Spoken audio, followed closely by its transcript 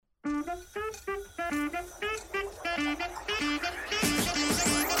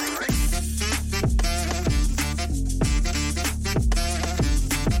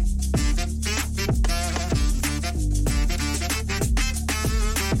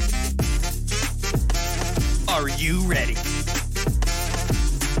Are you ready?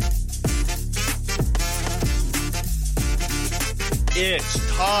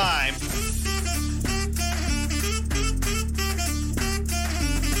 It's time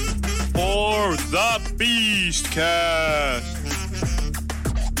for the Beastcast.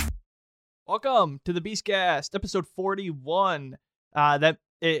 Welcome to the Beastcast, episode 41. To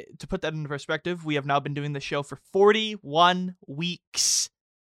put that into perspective, we have now been doing the show for 41 weeks.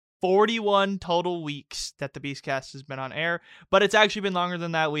 41 total weeks that the Beastcast has been on air, but it's actually been longer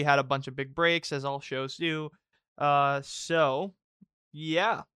than that. We had a bunch of big breaks, as all shows do. So,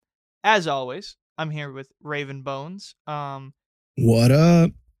 yeah. As always, I'm here with Raven Bones. What up?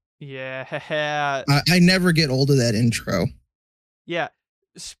 Yeah. I never get old of that intro. Yeah.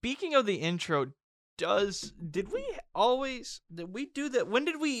 Speaking of the intro, did we do that? When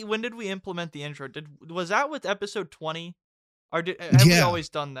did we implement the intro? Was that with episode 20? Or have we always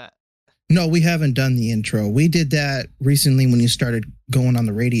done that? No, we haven't done the intro. We did that recently when you started going on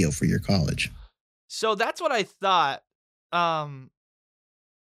the radio for your college. So that's what I thought.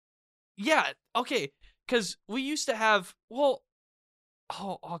 Yeah, okay. Because we used to have,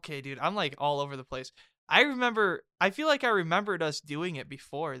 okay, dude. I'm like all over the place. I feel like I remembered us doing it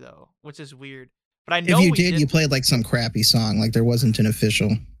before, though, which is weird. But I know if you did, you played like some crappy song, like there wasn't an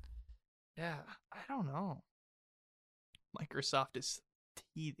official. Yeah, I don't know. Microsoft is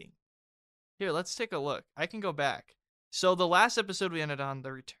teething. Here, let's take a look. I can go back. So the last episode we ended on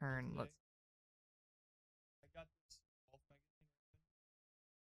the return.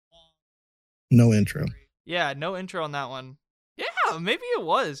 No intro. Yeah, no intro on that one. Yeah, maybe it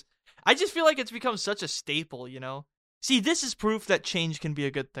was. I just feel like it's become such a staple, you know? See, this is proof that change can be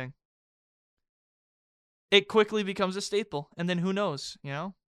a good thing. It quickly becomes a staple, and then who knows, you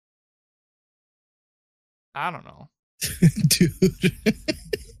know? I don't know. Dude.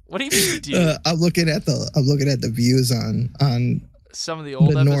 What do you mean, dude? I'm looking at the views on some of the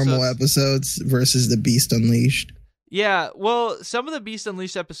old normal episodes versus the Beast Unleashed. Yeah, well, some of the Beast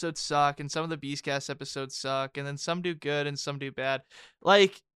Unleashed episodes suck, and some of the Beastcast episodes suck, and then some do good and some do bad.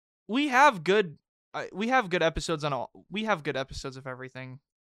 Like, we have good episodes on all. We have good episodes of everything.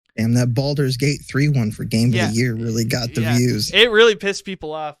 And that Baldur's Gate 3 one for Game of the Year really got the views. It really pissed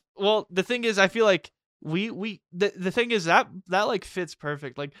people off. Well, the thing is, I feel like the thing is that like fits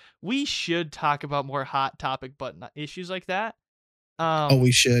perfect. Like, we should talk about more hot topic button issues like that.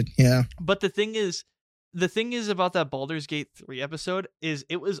 We should, yeah. But the thing is about that Baldur's Gate 3 episode is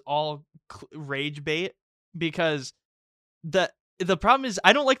it was all rage bait, because the problem is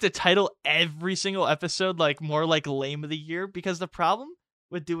I don't like to title every single episode like more like Lame of the Year, because the problem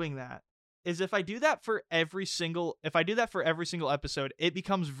with doing that is if I do that for every single episode, it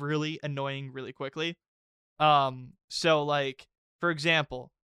becomes really annoying really quickly. So like, for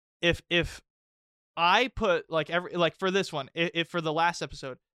example, if I put for this one, if for the last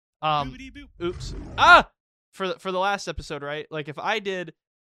episode, oops, for the last episode, right? Like if I did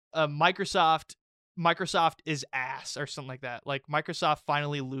Microsoft is ass or something like that, like Microsoft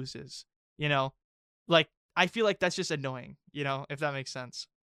finally loses, you know, like I feel like that's just annoying, you know, if that makes sense.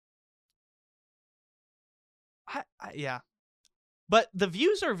 Yeah, but the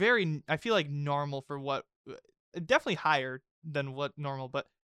views are very, I feel like, normal for what, definitely higher than what normal, but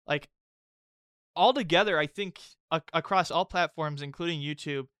like altogether, I think across all platforms, including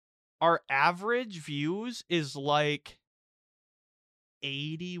YouTube, our average views is like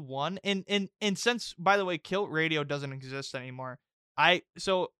 81. And since, by the way, Kilt Radio doesn't exist anymore,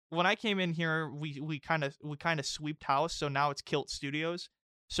 so when I came in here, we kind of sweeped house, so now it's Kilt Studios.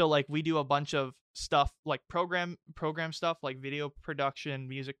 So like we do a bunch of stuff like program stuff, like video production,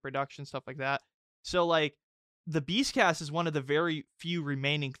 music production, stuff like that. So like the Beastcast is one of the very few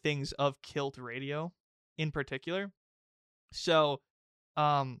remaining things of Kilt Radio in particular. So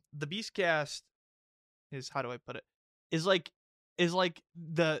the Beastcast is, how do I put it, is like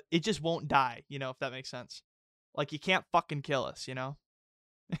it just won't die, you know, if that makes sense. Like, you can't fucking kill us, you know.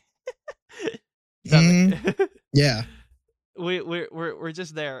 Yeah, we're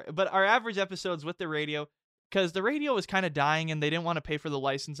just there. But our average episodes with the radio, because the radio was kind of dying and they didn't want to pay for the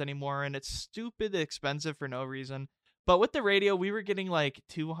license anymore, and it's stupid expensive for no reason. But with the radio, we were getting like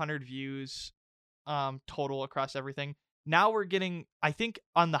 200 views total across everything. Now we're getting, I think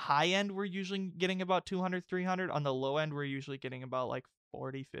on the high end, we're usually getting about 200, 300. On the low end, we're usually getting about like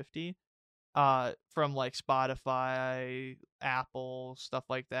 40, 50 from like Spotify, Apple, stuff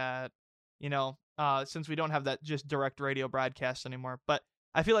like that. You know, since we don't have that just direct radio broadcast anymore. But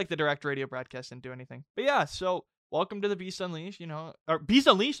I feel like the direct radio broadcast didn't do anything. But yeah, so welcome to the Beast Unleashed, you know, or Beast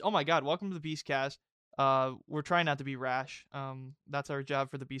Unleashed. Oh my God, welcome to the Beastcast. We're trying not to be rash. That's our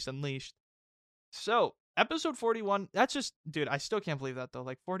job for the Beast Unleashed. So episode 41, that's just, dude, I still can't believe that though.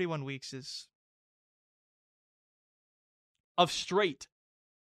 Like 41 weeks is of straight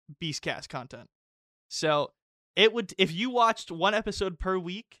Beastcast content. So it would, if you watched one episode per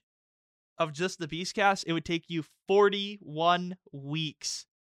week of just the Beastcast, it would take you 41 weeks.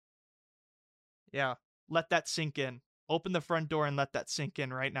 Yeah, let that sink in. Open the front door and let that sink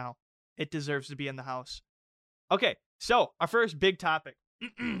in right now. It deserves to be in the house. Okay, so our first big topic.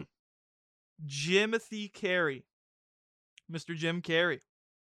 Jimothy Carrey. Mr. Jim Carrey.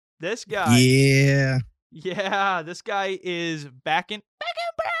 This guy. Yeah. Yeah, this guy is back.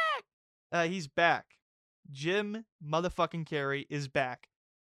 He's back. Jim motherfucking Carrey is back.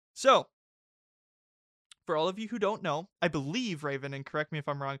 So, for all of you who don't know, I believe, Raven, and correct me if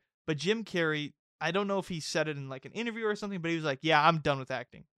I'm wrong, but Jim Carrey, I don't know if he said it in like an interview or something, but he was like, yeah, I'm done with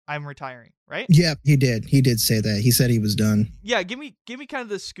acting. I'm retiring, right? Yeah, he did. He did say that. He said he was done. Yeah, give me kind of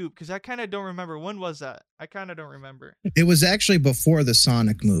the scoop, because I kind of don't remember. When was that? I kind of don't remember. It was actually before the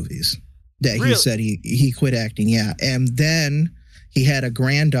Sonic movies that Really? he said he quit acting. Yeah. And then he had a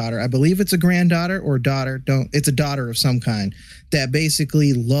granddaughter. I believe it's a granddaughter or daughter. It's a daughter of some kind that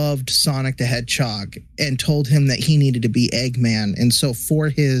basically loved Sonic the Hedgehog and told him that he needed to be Eggman. And so for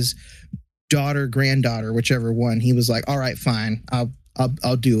his granddaughter, whichever one, he was like, all right, fine.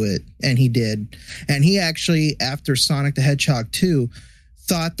 I'll do it. And he did. And he actually, after Sonic the Hedgehog 2,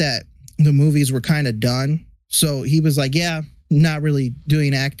 thought that the movies were kind of done. So he was like, yeah, not really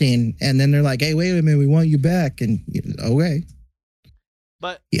doing acting. And then they're like, hey, wait a minute, we want you back. And okay.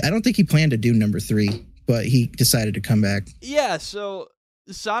 But I don't think he planned to do number 3, but he decided to come back. yeah, so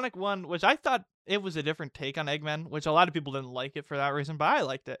Sonic 1, which I thought it was a different take on Eggman, which a lot of people didn't like it for that reason, but I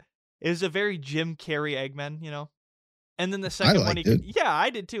liked it. It was a very Jim Carrey Eggman, you know? And then the second one, yeah,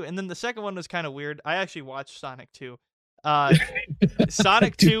 I did too. And then the second one was kind of weird. I actually watched Sonic 2.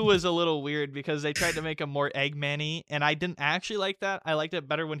 Sonic 2 was a little weird because they tried to make him more Eggman-y, and I didn't actually like that. I liked it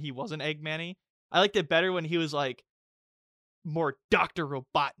better when he wasn't Eggman-y. I liked it better when he was like more Dr.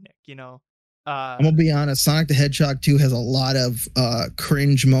 Robotnik, you know? I'm gonna be honest, Sonic the Hedgehog 2 has a lot of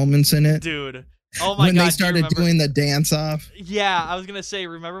cringe moments in it. Dude. Oh my God. When they started doing the dance off. Yeah, I was gonna say,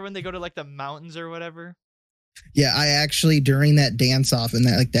 remember when they go to like the mountains or whatever? Yeah, I actually, during that dance off in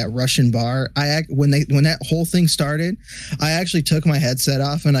that Russian bar, when that whole thing started, I actually took my headset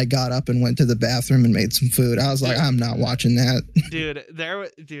off and I got up and went to the bathroom and made some food. I was like, I'm not watching that. Dude,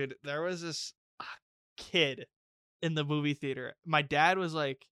 there was this kid in the movie theater. My dad was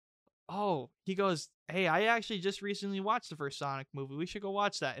like, oh, he goes, hey, I actually just recently watched the first Sonic movie. We should go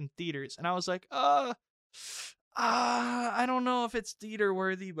watch that in theaters. And I was like, I don't know if it's theater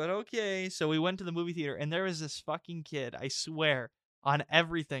worthy, but okay. So we went to the movie theater, and there was this fucking kid, I swear, on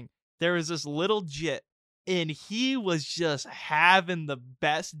everything. There was this little jit, and he was just having the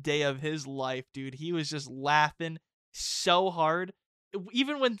best day of his life, dude. He was just laughing so hard.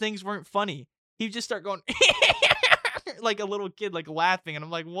 Even when things weren't funny, he'd just start going like a little kid, like laughing. And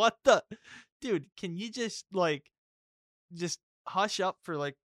I'm like, what the? Dude, can you just hush up for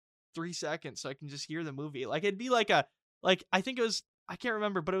like 3 seconds so I can just hear the movie? Like, it'd be like I think it was, I can't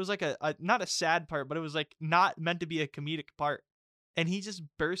remember, but it was like a not a sad part, but it was like not meant to be a comedic part. And he just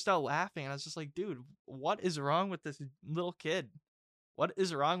burst out laughing. And I was just like, dude, what is wrong with this little kid? What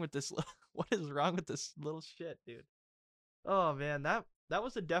is wrong with this? What is wrong with this little shit, dude? Oh man, that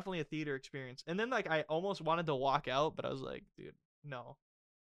was definitely a theater experience. And then like I almost wanted to walk out, but I was like, dude, no.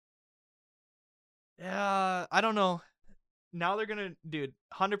 Yeah, I don't know. Now they're gonna, dude,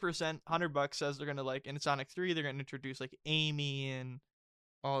 100%, $100 says they're gonna, like, in Sonic 3, they're gonna introduce, like, Amy and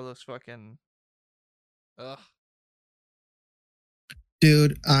all those fucking, ugh.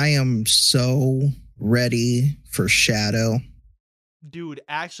 Dude, I am so ready for Shadow. Dude,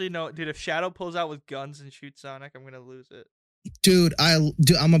 actually, no, dude, if Shadow pulls out with guns and shoots Sonic, I'm gonna lose it. Dude, I'm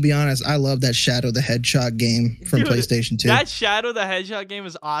gonna be honest, I love that Shadow the Hedgehog game from PlayStation 2. That Shadow the Hedgehog game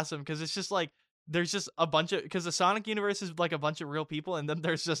is awesome, because it's just, like, there's just a bunch of, because the Sonic universe is like a bunch of real people, and then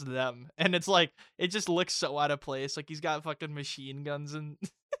there's just them, and it's like, it just looks so out of place. Like, he's got fucking machine guns and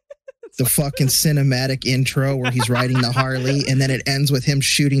the fucking cinematic intro where he's riding the Harley, and then it ends with him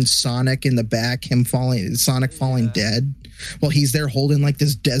shooting Sonic in the back, Sonic falling dead while he's there holding like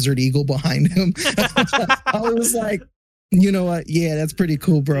this Desert Eagle behind him. I was like, you know what? Yeah, that's pretty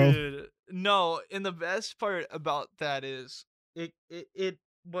cool, bro. Dude, no, and the best part about that is it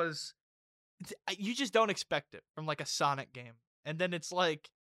was, you just don't expect it from like a Sonic game, and then it's like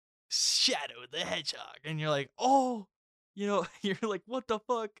Shadow the Hedgehog, and you're like, oh, you know, you're like, what the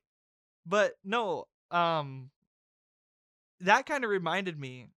fuck? But no, that kind of reminded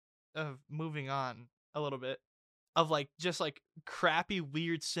me of, moving on a little bit, of like just like crappy,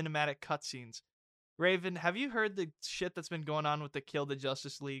 weird cinematic cutscenes. Raven, have you heard the shit that's been going on with the Kill the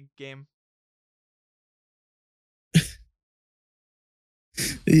Justice League game?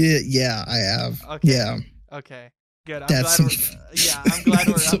 Yeah, I have. Okay. Yeah. Okay. Good. That's I'm glad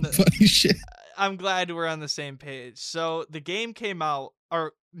we're some on the funny shit. I'm glad we're on the same page. So the game came out,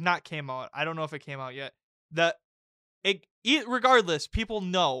 or not came out. I don't know if it came out yet. Regardless, people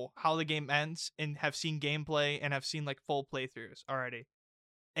know how the game ends and have seen gameplay and have seen like full playthroughs already.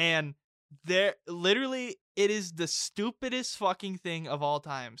 And there, literally, it is the stupidest fucking thing of all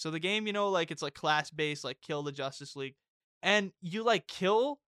time. So the game, like it's like class based, like Kill the Justice League, and you like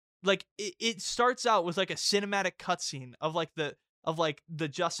kill, like it starts out with like a cinematic cutscene of the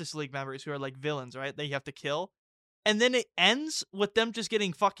Justice League members who are like villains, right? That you have to kill, and then it ends with them just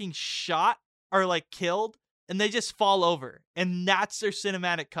getting fucking shot or like killed, and they just fall over, and that's their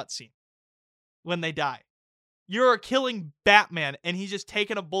cinematic cutscene when they die. You're killing Batman, and he's just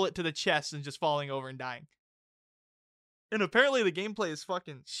taking a bullet to the chest and just falling over and dying. And apparently the gameplay is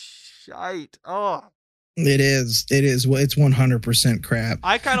fucking shite. Oh. It is. Well, it's 100% crap.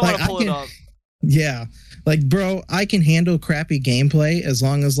 I kind of want to pull it up. Yeah. Like, bro, I can handle crappy gameplay as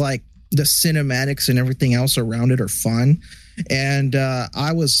long as, like, the cinematics and everything else around it are fun. And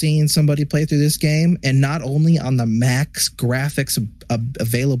I was seeing somebody play through this game, and not only on the max graphics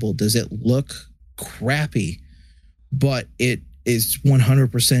available does it look crappy, but it is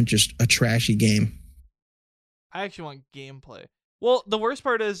 100% just a trashy game. I actually want gameplay. Well, the worst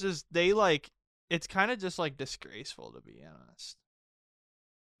part is they like, it's kind of just like disgraceful, to be honest.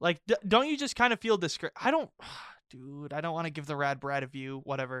 Like, don't you just kind of feel disgrace? Dude, I don't want to give the Rad Brad a view.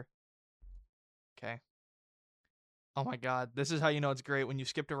 Whatever. Okay. Oh my God, this is how you know it's great when you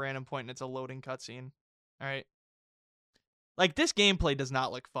skipped a random point and it's a loading cutscene. All right. Like, this gameplay does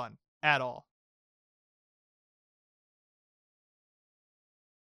not look fun at all.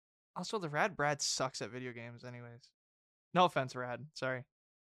 Also, the Rad Brad sucks at video games anyways. No offense, Rad. Sorry.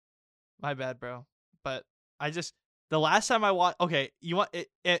 My bad, bro. But the last time I watched, okay, you want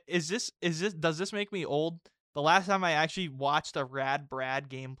does this make me old? The last time I actually watched a Rad Brad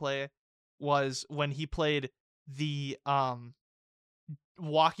gameplay was when he played the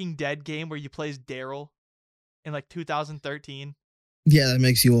Walking Dead game where you plays Daryl in like 2013. Yeah, that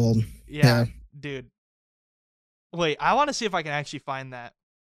makes you old. Yeah. Dude. Wait, I want to see if I can actually find that.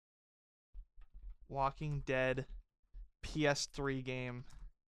 Walking Dead PS3 game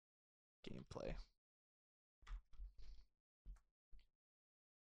gameplay.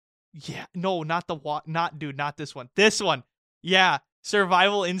 Yeah, no, not this one. This one. Yeah,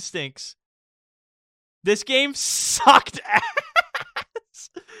 Survival Instincts. This game sucked ass.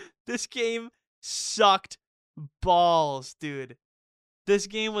 This game sucked balls, dude. This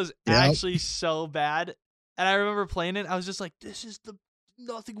game was actually so bad. And I remember playing it, I was just like,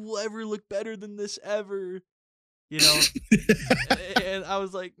 nothing will ever look better than this ever. And I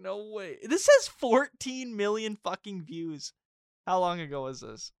was like, no way. This has 14 million fucking views. How long ago was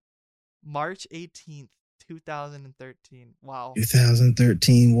this? March 18th, 2013. Wow.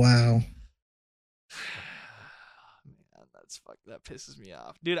 2013. Wow. Man, that pisses me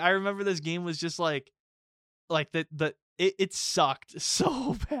off. Dude, I remember this game was just like it sucked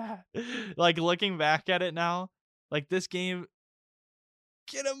so bad. Like, looking back at it now, like, this game,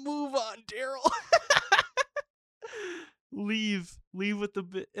 get a move on, Daryl. Leave with the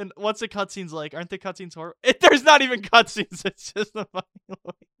bit. And what's the cutscenes like? Aren't the cutscenes horrible? There's not even cutscenes. It's just the fucking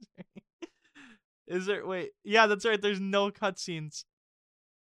loading screen. Is there? Wait. Yeah, that's right. There's no cutscenes.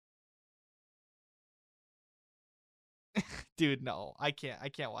 Dude, no. I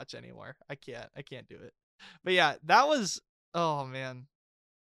can't watch anymore. I can't do it. But yeah, that was, oh man.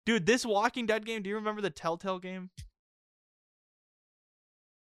 Dude, this Walking Dead game, do you remember the Telltale game?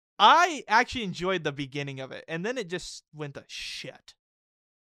 I actually enjoyed the beginning of it, and then it just went to shit.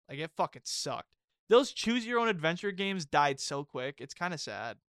 Like, it fucking sucked. Those choose your own adventure games died so quick. It's kind of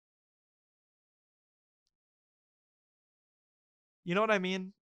sad. You know what I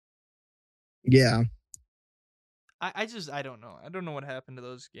mean? Yeah. I don't know. I don't know what happened to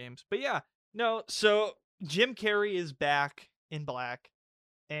those games. But yeah, no, so Jim Carrey is back in black,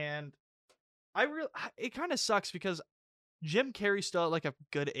 and it kind of sucks because Jim Carrey's still at like a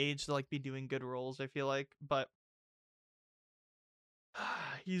good age to like be doing good roles, I feel like, but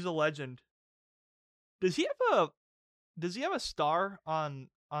he's a legend. Does he have a star on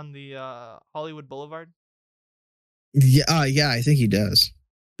the Hollywood Boulevard? Yeah, yeah, I think he does.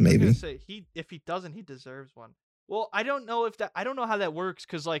 Maybe. I was gonna say, if he doesn't, he deserves one. Well, I don't know how that works,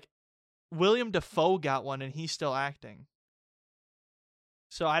 because like William Dafoe got one and he's still acting.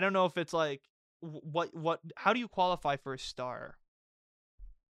 So I don't know if it's like how do you qualify for a star?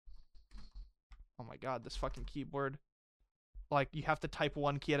 Oh my god, this fucking keyboard. Like, you have to type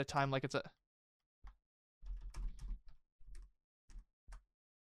one key at a time like it's a...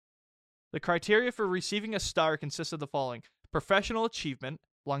 The criteria for receiving a star consists of the following: professional achievement,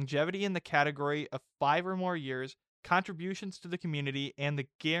 longevity in the category of 5 or more years, contributions to the community, and the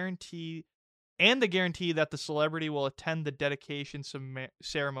guarantee that the celebrity will attend the dedication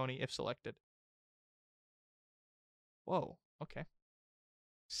ceremony if selected. Whoa, okay.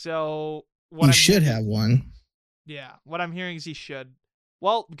 So You should have one. Yeah, what I'm hearing is he should.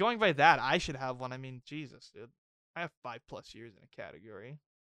 Well, going by that, I should have one. I mean, Jesus, dude. I have 5+ years in a category.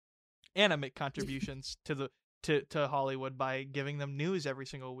 And I make contributions to Hollywood by giving them news every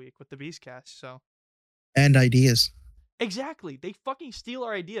single week with the Beastcast, so. And ideas. Exactly. They fucking steal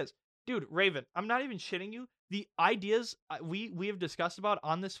our ideas. Dude, Raven, I'm not even shitting you. The ideas we have discussed about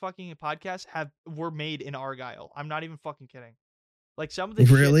on this fucking podcast were made in Argyle. I'm not even fucking kidding. Like, some of the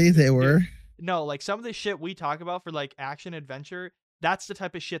Really? shit, They were? dude, no, like, some of the shit we talk about for, like, action adventure, that's the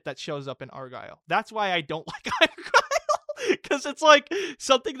type of shit that shows up in Argyle. That's why I don't like Argyle. Because it's like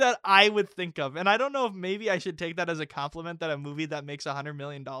something that I would think of. And I don't know if maybe I should take that as a compliment that a movie that makes $100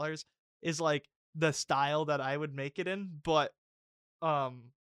 million is like the style that I would make it in. But, yeah.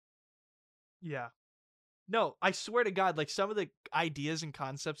 No, I swear to God, like, some of the ideas and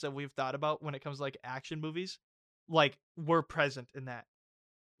concepts that we've thought about when it comes to, like, action movies, like, were present in that.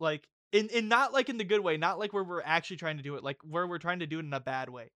 Like, in not like in the good way, not like where we're actually trying to do it, like where we're trying to do it in a bad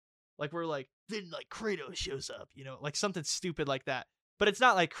way. Like, we're like, then, like, Kratos shows up, you know, like something stupid like that. But it's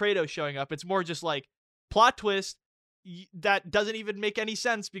not like Kratos showing up. It's more just like plot twist that doesn't even make any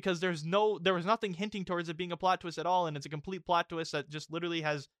sense because there was nothing hinting towards it being a plot twist at all. And it's a complete plot twist that just literally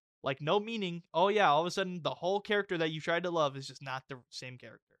has like no meaning. Oh yeah, all of a sudden the whole character that you tried to love is just not the same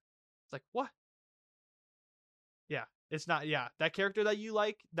character. It's like, what? Yeah, it's not. Yeah, that character that you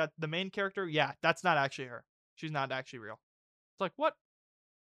like, that the main character, yeah, that's not actually her. She's not actually real. It's like, what?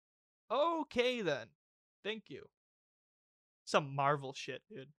 Okay, then. Thank you. Some Marvel shit,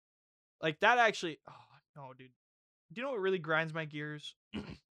 dude. Like, that actually... Oh, no, dude. Do you know what really grinds my gears?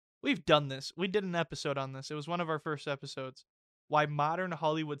 We've done this. We did an episode on this. It was one of our first episodes. Why modern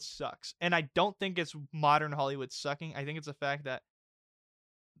Hollywood sucks. And I don't think it's modern Hollywood sucking. I think it's the fact that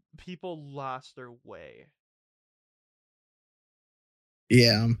people lost their way.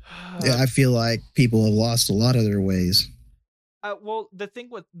 Yeah. Yeah, I feel like people have lost a lot of their ways. Well, the thing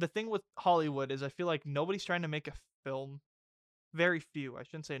with Hollywood is I feel like nobody's trying to make a film. Very few. I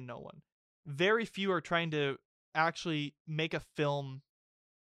shouldn't say no one. Very few are trying to actually make a film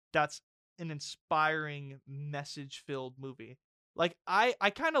that's an inspiring, message-filled movie. Like, I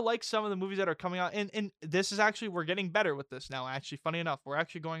kind of like some of the movies that are coming out, and this is actually, we're getting better with this now, actually. Funny enough, we're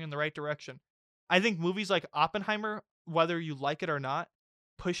actually going in the right direction. I think movies like Oppenheimer, whether you like it or not,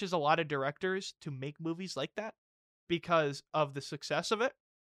 pushes a lot of directors to make movies like that because of the success of it.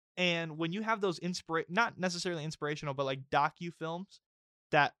 And when you have those not necessarily inspirational, but like docu-films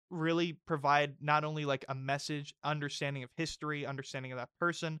that really provide not only like a message, understanding of history, understanding of that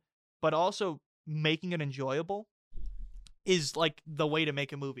person, but also making it enjoyable, is like the way to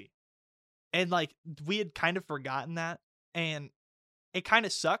make a movie. And like, we had kind of forgotten that, and it kind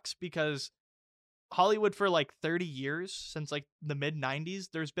of sucks because Hollywood for like 30 years, since like the mid 90s,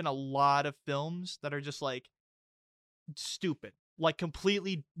 there's been a lot of films that are just like stupid, like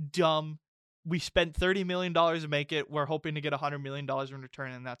completely dumb. We spent $30 million to make it. We're hoping to get $100 million in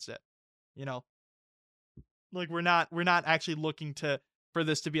return, and that's it. You know, like we're not actually looking for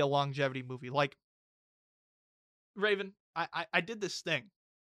this to be a longevity movie. Like, Raven, I did this thing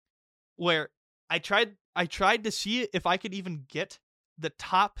where I tried to see if I could even get the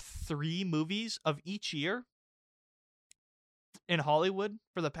top 3 movies of each year in Hollywood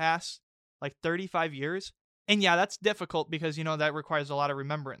for the past like 35 years. And yeah, that's difficult because, you know, that requires a lot of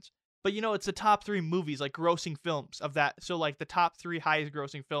remembrance. But, you know, it's the top 3 movies, like grossing films of that. So like the top 3 highest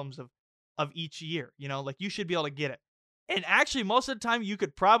grossing films of each year, you know, like you should be able to get it. And actually, most of the time you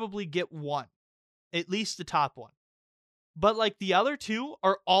could probably get one, at least the top one. But like the other 2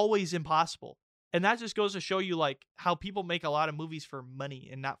 are always impossible. And that just goes to show you like how people make a lot of movies for money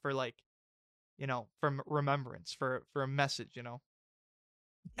and not for like, you know, for remembrance, for a message, you know.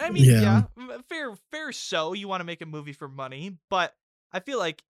 I mean, yeah, fair. So you want to make a movie for money, but I feel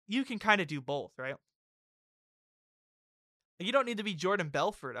like you can kind of do both, right? You don't need to be Jordan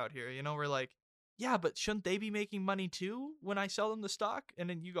Belfort out here, you know. We're like, yeah, but shouldn't they be making money too when I sell them the stock? And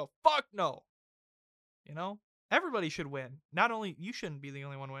then you go, fuck no. You know, everybody should win. Not only you shouldn't be the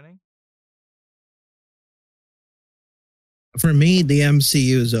only one winning. For me, the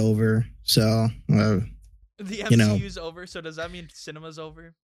MCU is over. So, the MCU's over. So does that mean cinema's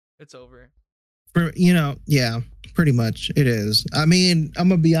over? It's over. Yeah, pretty much it is. I mean, I'm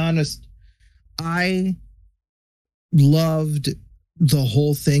gonna be honest. I loved the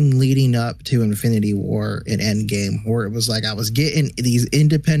whole thing leading up to Infinity War and Endgame, where it was like I was getting these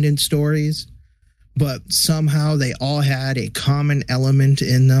independent stories, but somehow they all had a common element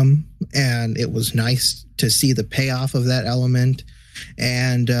in them, and it was nice to see the payoff of that element.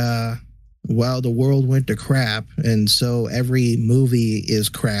 And well, the world went to crap, and so every movie is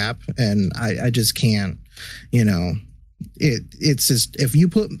crap, and I just can't, you know. It's just, if you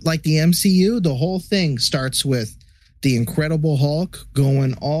put like the MCU, the whole thing starts with the Incredible Hulk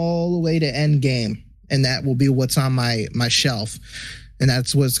going all the way to Endgame, and that will be what's on my shelf, and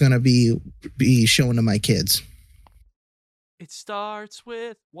that's what's going to be shown to my kids. It starts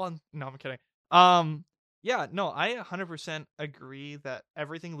with one. No, I'm kidding. Yeah, no, I 100% agree that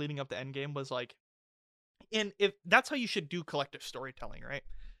everything leading up to Endgame was like, and if that's how you should do collective storytelling, right?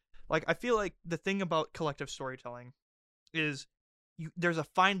 Like, I feel like the thing about collective storytelling is there's a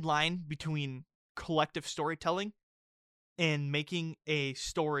fine line between collective storytelling and making a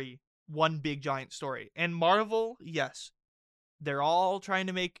story one big giant story. And Marvel, yes, they're all trying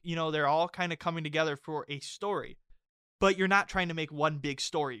to make, they're all kind of coming together for a story, but you're not trying to make one big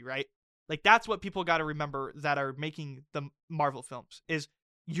story, right? Like, that's what people got to remember that are making the Marvel films, is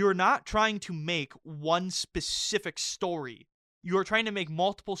you're not trying to make one specific story. You're trying to make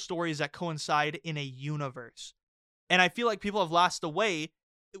multiple stories that coincide in a universe. And I feel like people have lost the way.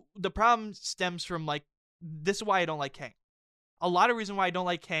 The problem stems from, like, this is why I don't like Kang. A lot of reason why I don't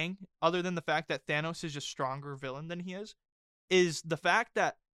like Kang, other than the fact that Thanos is a stronger villain than he is the fact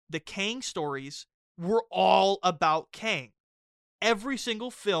that the Kang stories were all about Kang. Every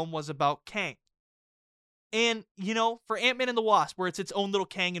single film was about Kang. And, for Ant-Man and the Wasp, where it's its own little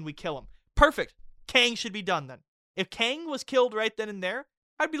Kang and we kill him. Perfect. Kang should be done then. If Kang was killed right then and there,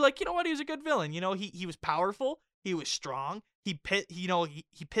 I'd be like, you know what, he was a good villain. He was powerful. He was strong. He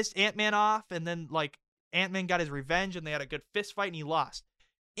pissed Ant-Man off, and then, like, Ant-Man got his revenge, and they had a good fist fight, and he lost.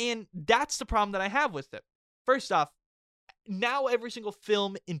 And that's the problem that I have with it. First off, now every single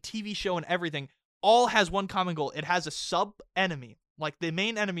film and TV show and everything all has one common goal. It has a sub-enemy. Like, the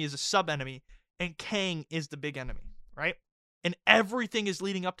main enemy is a sub-enemy, and Kang is the big enemy, right? And everything is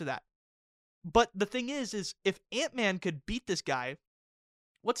leading up to that. But the thing is if Ant-Man could beat this guy,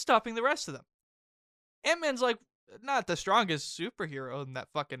 what's stopping the rest of them? Ant-Man's, like, not the strongest superhero in that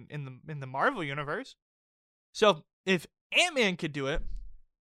fucking in the Marvel universe. So if Ant-Man could do it,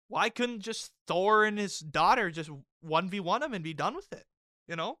 why couldn't just Thor and his daughter just 1v1 him and be done with it?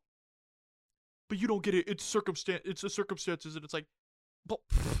 But you don't get it. It's the circumstances, and it's like, but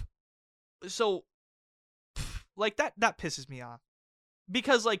so, like, that pisses me off,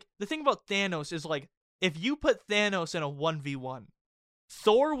 because, like, the thing about Thanos is, like, if you put Thanos in a 1v1,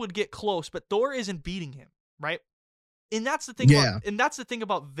 Thor would get close, but Thor isn't beating him, right? And that's the thing. Yeah. That's the thing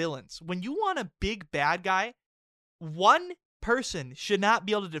about villains. When you want a big bad guy, one person should not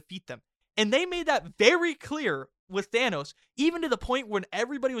be able to defeat them. And they made that very clear with Thanos, even to the point when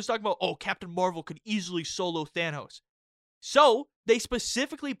everybody was talking about, oh, Captain Marvel could easily solo Thanos. So they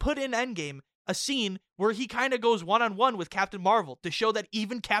specifically put in Endgame a scene where he kind of goes one-on-one with Captain Marvel to show that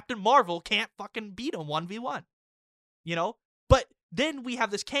even Captain Marvel can't fucking beat him 1v1. But then we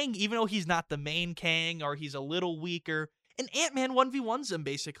have this Kang, even though he's not the main Kang, or he's a little weaker, and Ant-Man 1v1s him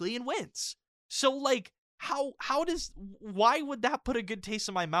basically and wins. So, like, why would that put a good taste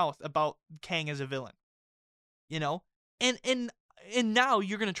in my mouth about Kang as a villain? And now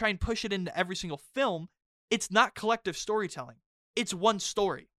you're going to try and push it into every single film. It's not collective storytelling. It's one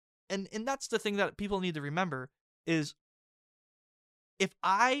story. And that's the thing that people need to remember, is if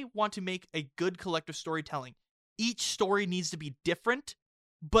I want to make a good collective storytelling, each story needs to be different,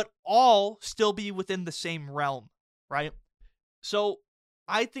 but all still be within the same realm, right? So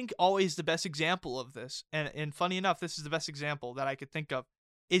I think always the best example of this, and funny enough, this is the best example that I could think of,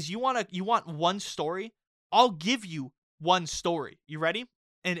 is you want one story, I'll give you one story. You ready?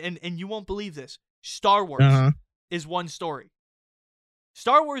 And you won't believe this. Star Wars is one story.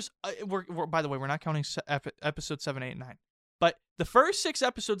 Star Wars, we're by the way, we're not counting episode 7, 8, and 9. But the first 6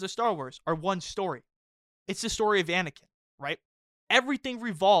 episodes of Star Wars are one story. It's the story of Anakin, right? Everything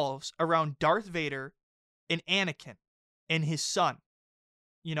revolves around Darth Vader and Anakin and his son.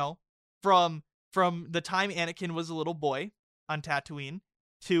 From the time Anakin was a little boy on Tatooine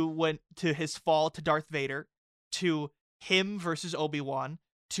to his fall to Darth Vader, to him versus Obi-Wan,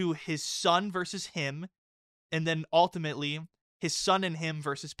 to his son versus him, and then ultimately his son and him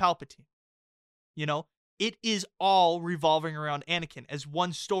versus Palpatine. It is all revolving around Anakin as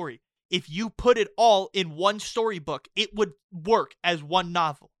one story. If you put it all in one storybook, it would work as one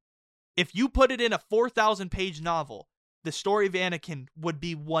novel. If you put it in a 4,000-page novel, the story of Anakin would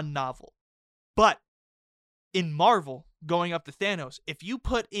be one novel. But in Marvel, going up to Thanos, if you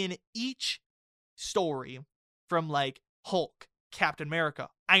put in each story from like Hulk, Captain America,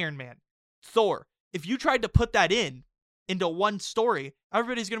 Iron Man, Thor, if you tried to put that into one story,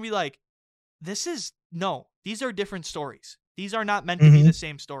 everybody's going to be like, these are different stories. These are not meant to be the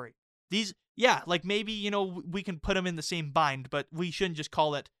same story. These, like maybe, we can put them in the same bind, but we shouldn't just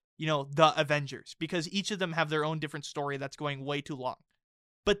call it, the Avengers, because each of them have their own different story that's going way too long.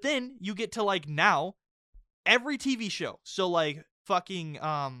 But then you get to like now, every TV show, so like fucking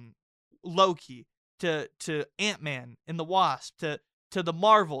Loki to Ant-Man and the Wasp to the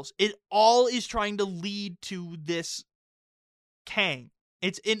Marvels, it all is trying to lead to this Kang.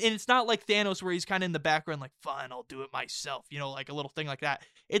 It's not like Thanos where he's kind of in the background like, fine, I'll do it myself, like a little thing like that.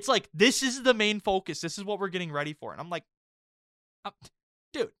 It's like, this is the main focus. This is what we're getting ready for. And I'm like,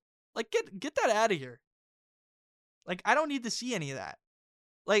 dude, like get that out of here. Like, I don't need to see any of that.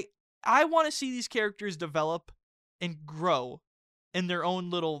 Like, I want to see these characters develop and grow in their own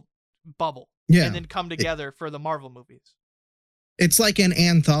little bubble. Yeah. And then come together for the Marvel movies. It's like an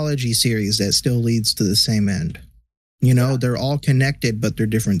anthology series that still leads to the same end. They're all connected, but they're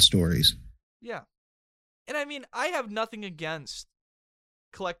different stories. Yeah. And I mean, I have nothing against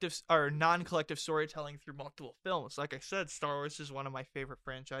collective or non-collective storytelling through multiple films. Like I said, Star Wars is one of my favorite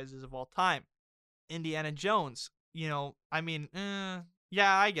franchises of all time. Indiana Jones, I mean,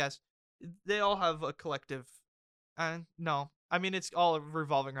 I guess they all have a collective. No, I mean, it's all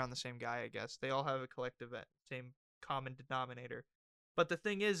revolving around the same guy, I guess. They all have a collective, same common denominator. But the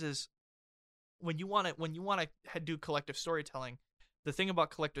thing is when you want to do collective storytelling, the thing about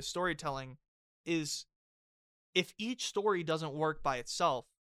collective storytelling is if each story doesn't work by itself,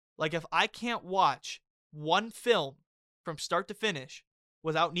 like if I can't watch one film from start to finish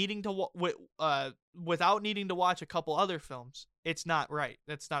without needing to watch a couple other films, it's not right.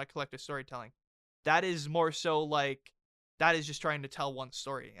 That's not a collective storytelling. That is more so like, that is just trying to tell one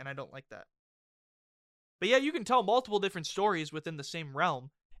story, and I don't like that. But yeah, you can tell multiple different stories within the same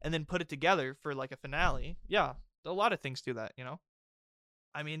realm and then put it together for like a finale. Yeah, a lot of things do that,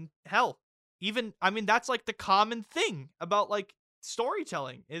 I mean, hell, that's like the common thing about like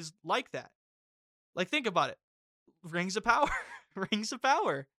storytelling is like that. Like, think about it. Rings of Power. Rings of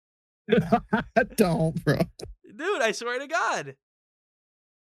Power. Don't, bro. Dude, I swear to God.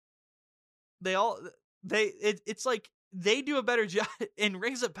 It's like they do a better job in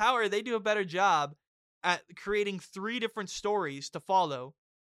Rings of Power. They do a better job at creating 3 different stories to follow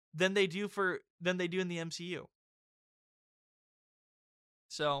than they do in the MCU.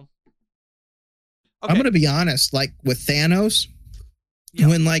 So, okay. I'm going to be honest, like with Thanos,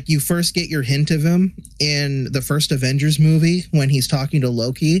 when like you first get your hint of him in the first Avengers movie, when he's talking to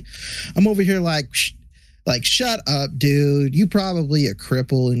Loki, I'm over here like, shut up, dude. You probably a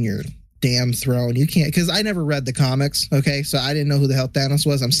cripple in your damn throne. You can't, because I never read the comics. Okay. So I didn't know who the hell Thanos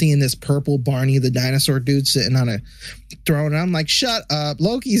was. I'm seeing this purple Barney the dinosaur dude sitting on a throne. And I'm like, shut up.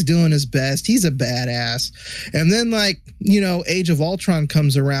 Loki's doing his best. He's a badass. And then like, Age of Ultron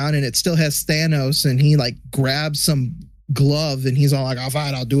comes around and it still has Thanos and he like grabs some glove and he's all like, oh,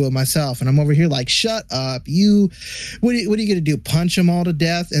 fine, I'll do it myself. And I'm over here like, shut up. What are you going to do? Punch them all to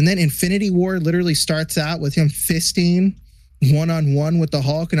death? And then Infinity War literally starts out with him fisting one-on-one with the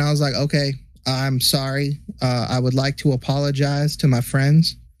Hulk, and I was like, okay, I'm sorry. I would like to apologize to my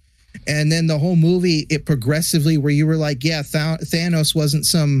friends. And then the whole movie, it progressively where you were like, yeah, Thanos wasn't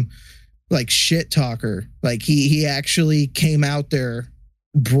some like shit talker. Like he actually came out there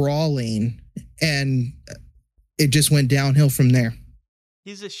brawling, and it just went downhill from there.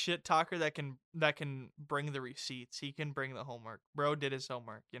 He's a shit talker that can bring the receipts. He can bring the homework. Bro did his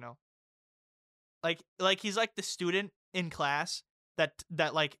homework, Like he's like the student in class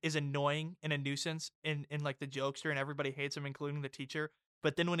that like is annoying and a nuisance in like the jokester, and everybody hates him, including the teacher.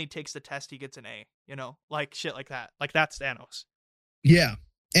 But then when he takes the test, he gets an A, like shit like that. Like that's Thanos. Yeah.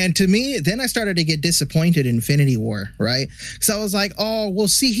 And to me, then I started to get disappointed in Infinity War, right? Because I was like, oh, well,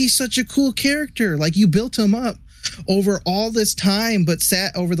 see, he's such a cool character. Like you built him up over all this time, but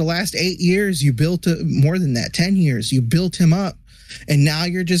over the last 8 years, you built more than that, 10 years, you built him up. And now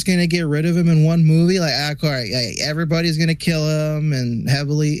you're just going to get rid of him in one movie? Like, all right, everybody's going to kill him and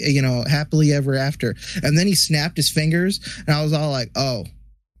happily ever after. And then he snapped his fingers and I was all like, oh,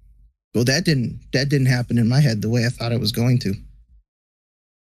 well, that didn't happen in my head the way I thought it was going to.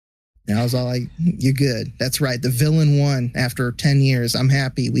 And I was all like, you're good. That's right. The villain won after 10 years. I'm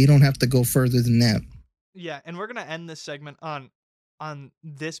happy. We don't have to go further than that. Yeah. And we're going to end this segment on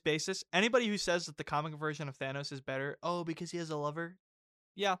this basis. Anybody who says that the comic version of Thanos is better, because he has a lover,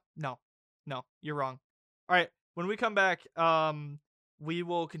 yeah, no, No, you're wrong. All right, when we come back, we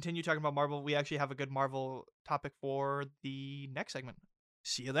will continue talking about Marvel. We actually have a good Marvel topic for the next segment.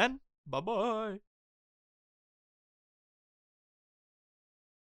 See you then. Bye-bye.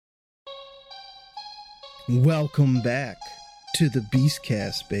 Welcome back to the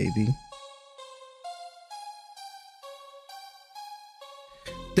Beastcast, baby.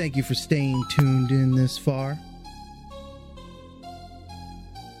 Thank you for staying tuned in this far.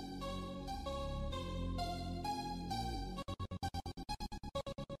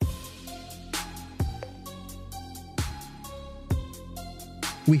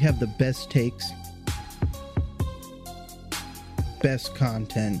 We have the best takes, best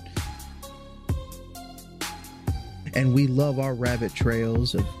content, and we love our rabbit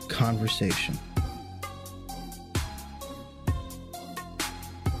trails of conversation.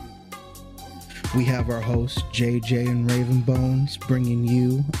 We have our hosts, JJ and Ravenbones, bringing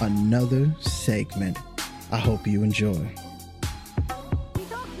you another segment. I hope you enjoy.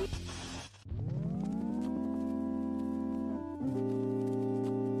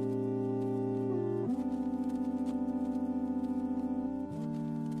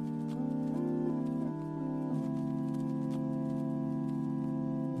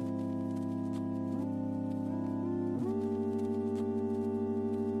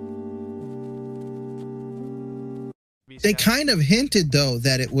 They kind of hinted, though,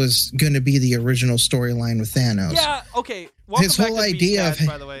 that it was going to be the original storyline with Thanos. Yeah, okay. Welcome His back whole to idea Beastcast, of...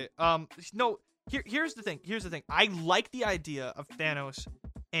 by the way. No, here's the thing. I like the idea of Thanos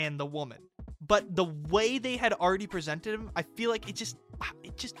and the woman, but the way they had already presented him, I feel like it just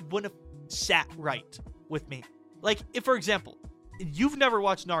wouldn't have sat right with me. Like, if, for example, you've never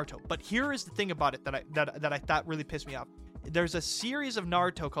watched Naruto, but here is the thing about it that I thought really pissed me off. There's a series of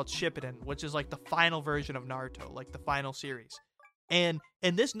Naruto called Shippuden, which is like the final version of Naruto, like the final series. And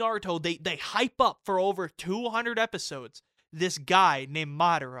in this Naruto, they hype up for over 200 episodes this guy named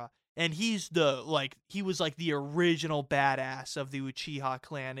Madara, and he was like the original badass of the Uchiha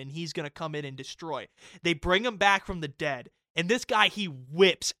clan, and he's gonna come in and destroy. They bring him back from the dead, and this guy, he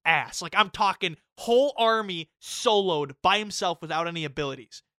whips ass. Like, I'm talking whole army soloed by himself without any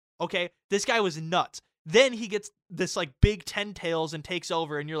abilities. Okay, this guy was nuts. Then he gets this like big 10 tails and takes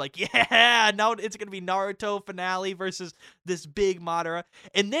over, and you're like, yeah, now it's gonna be Naruto finale versus this big Madara.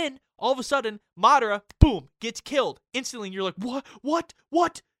 And then all of a sudden, Madara, boom, gets killed instantly, and you're like, what?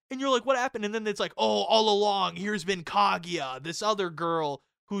 And you're like, what happened? And then it's like, oh, all along, here's been Kaguya, this other girl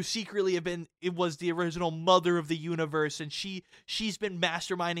who secretly was the original mother of the universe, and she's been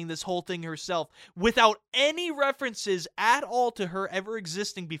masterminding this whole thing herself without any references at all to her ever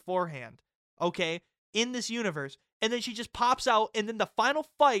existing beforehand. Okay? In this universe, and then she just pops out, and then the final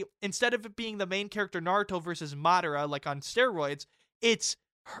fight, instead of it being the main character Naruto versus Madara, like on steroids, it's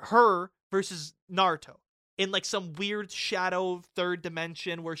her versus Naruto in like some weird shadow third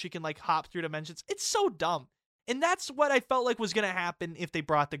dimension where she can like hop through dimensions. It's so dumb. And that's what I felt like was going to happen if they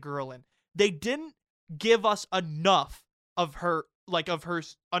brought the girl in. They didn't give us enough of her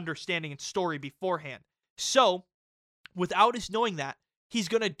understanding and story beforehand. So, without us knowing that, he's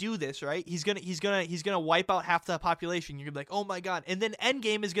gonna do this, right? He's gonna wipe out half the population. You're gonna be like, oh my god. And then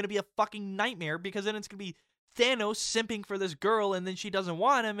Endgame is gonna be a fucking nightmare, because then it's gonna be Thanos simping for this girl, and then she doesn't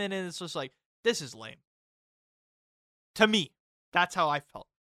want him, and then it's just like, this is lame. To me, that's how I felt.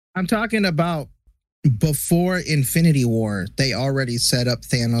 I'm talking about before Infinity War, they already set up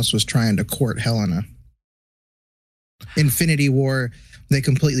Thanos was trying to court Helena. Infinity War, they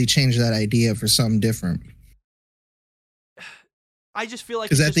completely changed that idea for something different. I just feel like,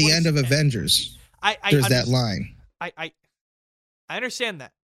 because at the end of Avengers, there's that line. I understand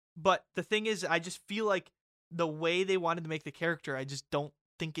that, but the thing is, I just feel like the way they wanted to make the character, I just don't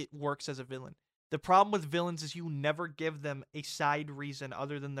think it works as a villain. The problem with villains is you never give them a side reason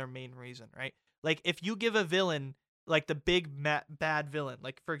other than their main reason, right? Like, if you give a villain, like the big bad villain,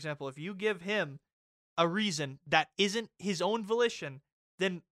 like, for example, if you give him a reason that isn't his own volition,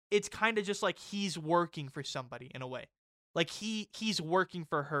 then it's kind of just like he's working for somebody in a way. Like, he's working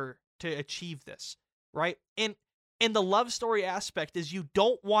for her to achieve this, right? And the love story aspect is you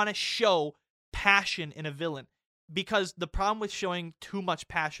don't want to show passion in a villain, because the problem with showing too much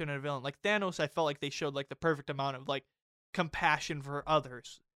passion in a villain, like Thanos, I felt like they showed like the perfect amount of like compassion for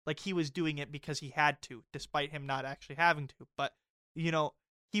others. Like, he was doing it because he had to, despite him not actually having to. But, you know,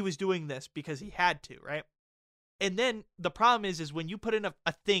 he was doing this because he had to, right? And then the problem is when you put in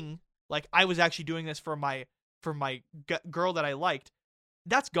a thing, like, I was actually doing this for my girl that I liked,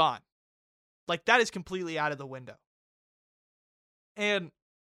 that's gone. Like, that is completely out of the window. And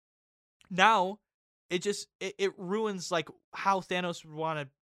now it ruins like how Thanos would want to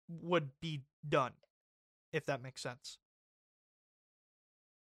would be done, if that makes sense.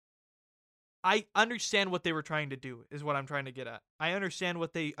 I understand what they were trying to do, is what I'm trying to get at. I understand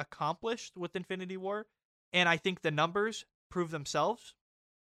what they accomplished with Infinity War, and I think the numbers prove themselves.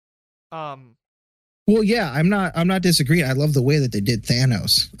 Well, yeah, I'm not disagreeing. I love the way that they did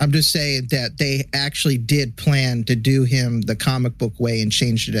Thanos. I'm just saying that they actually did plan to do him the comic book way and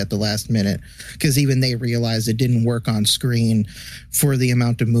changed it at the last minute, because even they realized it didn't work on screen for the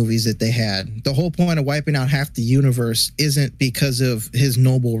amount of movies that they had. The whole point of wiping out half the universe isn't because of his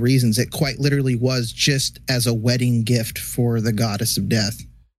noble reasons. It quite literally was just as a wedding gift for the goddess of death.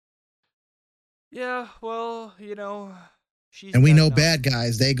 Yeah, well, she's And we dead know now. bad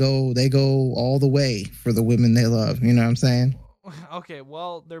guys, they go all the way for the women they love. You know what I'm saying? Okay,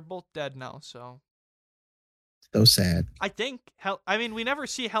 well, they're both dead now, so. So sad. I think, we never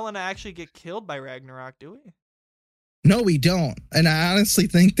see Helena actually get killed by Ragnarok, do we? No, we don't. And I honestly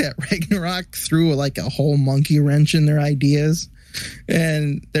think that Ragnarok threw like a whole monkey wrench in their ideas.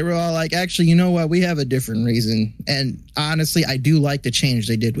 And they were all like, actually, you know what? We have a different reason. And honestly, I do like the change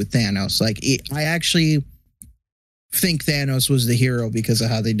they did with Thanos. Like, I actually think Thanos was the hero because of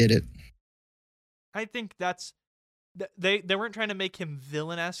how they did it. I think that's they weren't trying to make him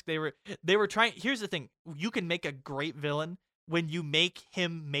villain-esque. They were trying. Here's the thing: you can make a great villain when you make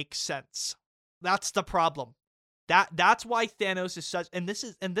him make sense. That's the problem. That's why Thanos is such. And this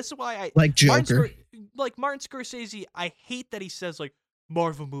is why I like Joker. Martin Scorsese. I hate that he says like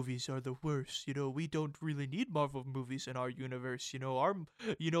Marvel movies are the worst. We don't really need Marvel movies in our universe.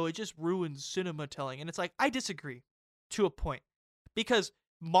 It just ruins cinema telling. And it's like, I disagree to a point, because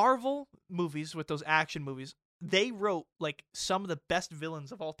Marvel movies, with those action movies, they wrote like some of the best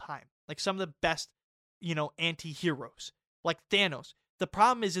villains of all time, like some of the best, anti-heroes, like Thanos. The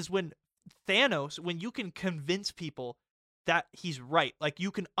problem is when Thanos, when you can convince people that he's right, like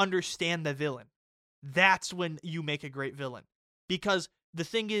you can understand the villain, that's when you make a great villain. Because the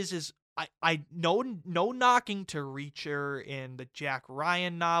thing is I no knocking to Reacher and the Jack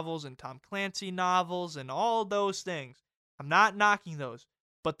Ryan novels and Tom Clancy novels and all those things. I'm not knocking those.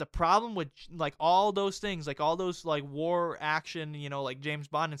 But the problem with like all those things, like all those like war action, like James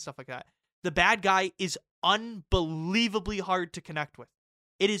Bond and stuff like that, the bad guy is unbelievably hard to connect with.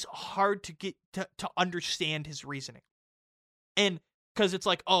 It is hard to get to understand his reasoning. And because it's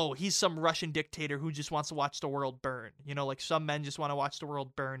like, oh, he's some Russian dictator who just wants to watch the world burn. Like some men just want to watch the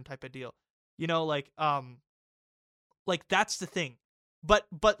world burn type of deal. Like that's the thing. But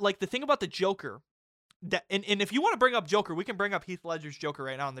like the thing about the Joker, that and if you want to bring up Joker, we can bring up Heath Ledger's Joker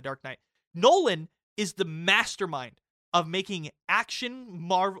right now in The Dark Knight. Nolan is the mastermind of making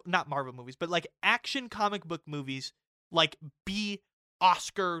not Marvel movies, but like action comic book movies, like be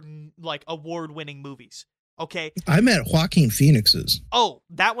Oscar like award-winning movies. Okay. I met Joaquin Phoenix's. Oh,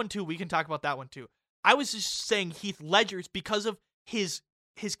 that one too. We can talk about that one too. I was just saying Heath Ledger's because of his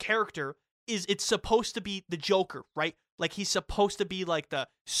character it's supposed to be the Joker, right? Like he's supposed to be like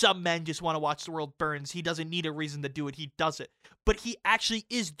some men just want to watch the world burns. He doesn't need a reason to do it. He does it. But he actually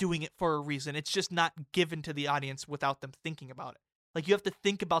is doing it for a reason. It's just not given to the audience without them thinking about it. Like you have to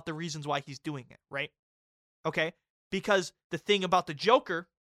think about the reasons why he's doing it, right? Okay? Because the thing about the Joker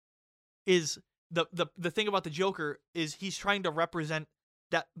is the thing about the Joker is he's trying to represent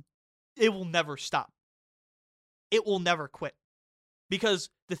that it will never stop. It will never quit. Because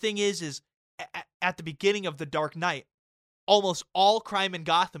the thing is at the beginning of The Dark Knight, almost all crime in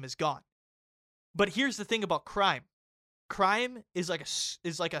Gotham is gone. But here's the thing about crime. Crime is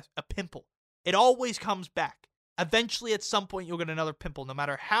like a pimple. It always comes back. Eventually, at some point, you'll get another pimple. No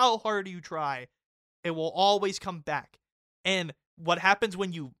matter how hard you try, it will always come back. And what happens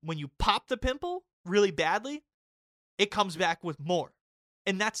when you pop the pimple really badly, it comes back with more.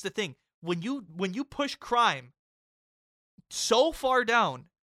 And that's the thing. When you push crime so far down,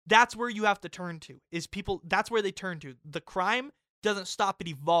 that's where you have to turn to. That's where they turn to. The crime doesn't stop, it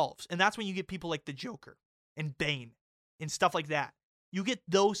evolves. And that's when you get people like the Joker and Bane and stuff like that. You get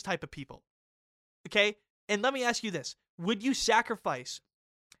those type of people. Okay? And let me ask you this. Would you sacrifice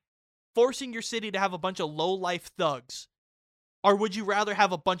forcing your city to have a bunch of low-life thugs, or would you rather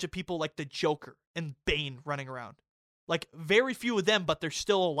have a bunch of people like the Joker and Bane running around? Like, very few of them, but there's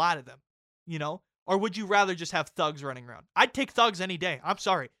still a lot of them, Or would you rather just have thugs running around? I'd take thugs any day. I'm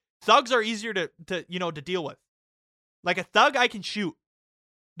sorry. Thugs are easier to deal with. Like a thug I can shoot.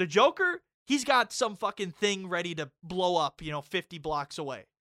 The Joker, he's got some fucking thing ready to blow up, 50 blocks away.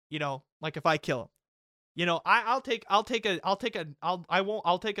 Like if I kill him. I'll take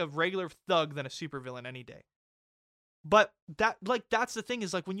a regular thug than a supervillain any day. But that's the thing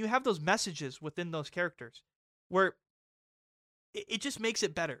is like when you have those messages within those characters where it just makes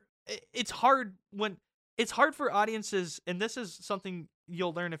it better. It's hard for audiences, and this is something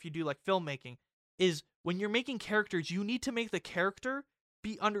you'll learn if you do like filmmaking, is when you're making characters, you need to make the character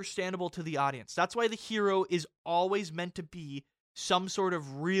be understandable to the audience. That's why the hero is always meant to be some sort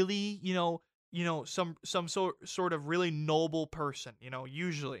of really, some sort of really noble person,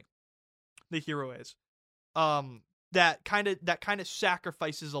 usually the hero is. That kind of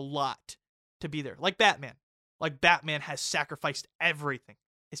sacrifices a lot to be there. Like Batman. Like Batman has sacrificed everything.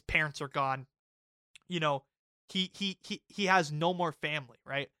 His parents are gone. He has no more family,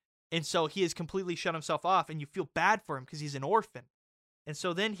 right? And so he has completely shut himself off, and you feel bad for him because he's an orphan. And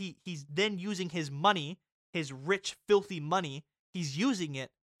so then he's then using his money, his rich, filthy money, he's using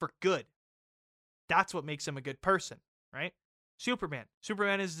it for good. That's what makes him a good person, right? Superman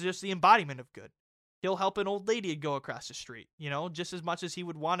is just the embodiment of good. He'll help an old lady go across the street, just as much as he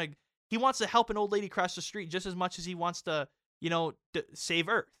would want to. He wants to help an old lady cross the street just as much as he wants to, save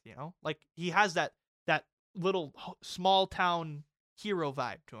Earth, Like, he has that little small town hero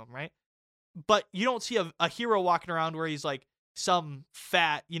vibe to him, right? But you don't see a hero walking around where he's like some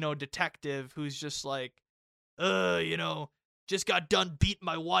fat, detective who's just like, just got done beating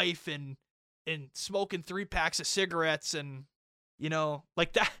my wife and smoking 3 packs of cigarettes and,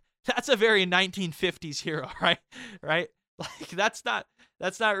 like that. That's a very 1950s hero, right? Right? Like, that's not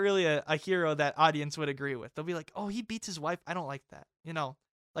really a hero that audience would agree with. They'll be like, oh, he beats his wife. I don't like that.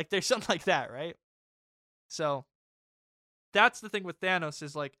 Like, there's something like that, right? So that's the thing with Thanos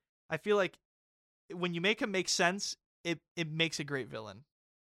is, like, I feel like when you make him make sense, it makes a great villain.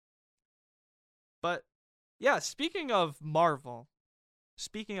 But yeah, speaking of Marvel,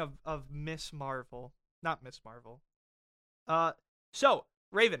 speaking of Miss Marvel, not Miss Marvel. So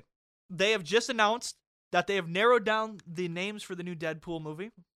Raven, they have just announced that they have narrowed down the names for the new Deadpool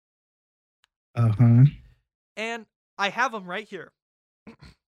movie. And I have them right here.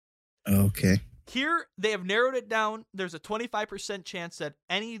 Okay. Here, they have narrowed it down. There's a 25% chance that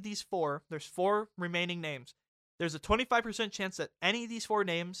any of these there's 4 remaining names. There's a 25% chance that any of these 4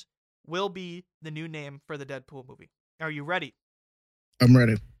 names will be the new name for the Deadpool movie. Are you ready? I'm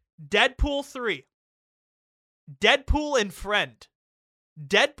ready. Deadpool 3. Deadpool and Friend.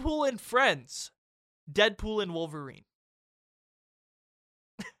 Deadpool and Friends. Deadpool and Wolverine.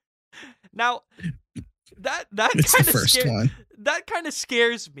 Now, that kind of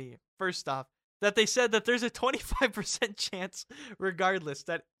scares me. First off, that they said that there's a 25% chance, regardless,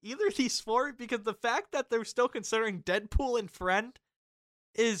 that either of these 4, because the fact that they're still considering Deadpool and Friend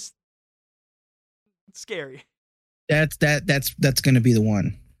is scary. That's going to be the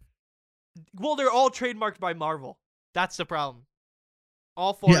one. Well, they're all trademarked by Marvel. That's the problem.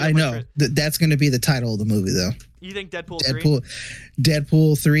 All 4. Yeah, I know. That's going to be the title of the movie, though. You think Deadpool 3,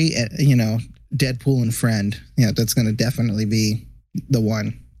 Deadpool and Friend. Yeah, that's going to definitely be the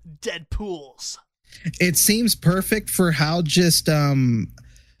one. Deadpools. It seems perfect for how just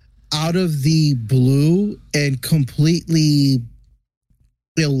out of the blue and completely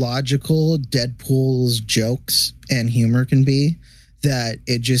illogical Deadpool's jokes and humor can be, that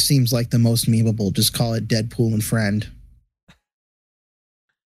it just seems like the most memeable. Just call it Deadpool and Friend.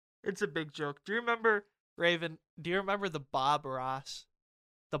 It's a big joke. Do you remember, Raven, the Bob Ross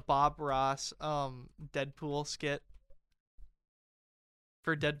Deadpool skit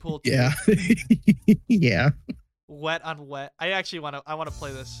for Deadpool 2? Yeah. Yeah. Wet on wet. I want to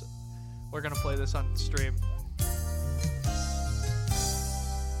play this. We're going to play this on stream.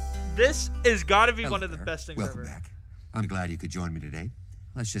 This is got to be one of the best things Welcome ever. Back. I'm glad you could join me today.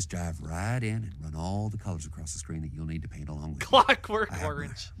 Let's just dive right in and run all the colors across the screen that you'll need to paint along with me. Clockwork I have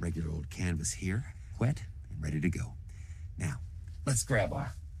Orange. my regular old canvas here, wet and ready to go. Now, let's grab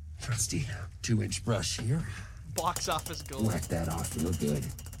our trusty 2-inch brush here. Box office gold. Whack that off real good.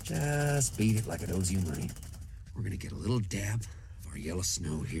 Just beat it like it owes you money. We're going to get a little dab of our yellow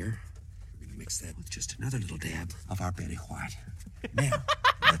snow here. We're going to mix that with just another little dab of our Betty White. Now,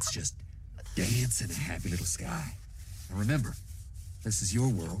 let's just dance in a happy little sky. And remember, this is your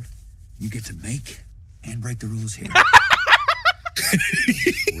world. You get to make and break the rules here.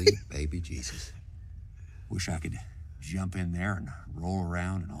 Sweet baby Jesus. Wish I could jump in there and roll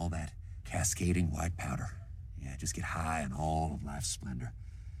around in all that cascading white powder. Yeah, just get high on all of life's splendor.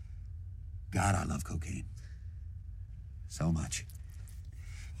 God, I love cocaine. So much.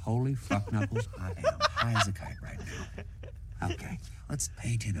 Holy fuck knuckles, I am high as a kite right now. Okay, let's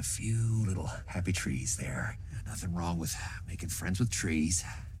paint in a few little happy trees there. Nothing wrong with making friends with trees.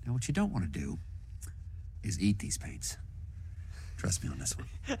 Now, what you don't want to do is eat these paints. Trust me on this one.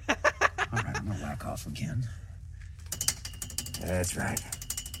 All right, I'm gonna whack off again. That's right.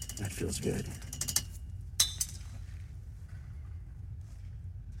 That feels good.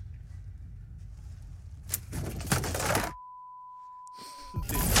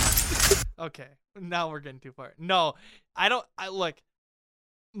 Okay, now we're getting too far. No, I don't. I look.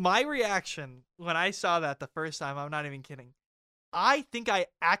 My reaction when I saw that the first time, I'm not even kidding. I think I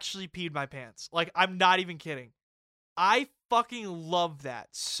actually peed my pants. Like, I'm not even kidding. I fucking love that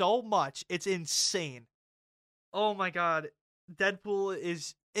so much. It's insane. Oh my god. Deadpool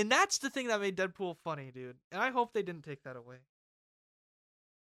is... And that's the thing that made Deadpool funny, dude. And I hope they didn't take that away.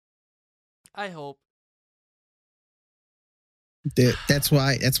 I hope. That's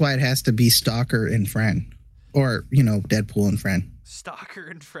why it has to be Stalker and Friend. Or, Deadpool and Friend. Stalker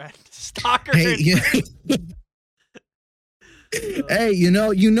and Friend. Stalker Hey, and Friend. Hey,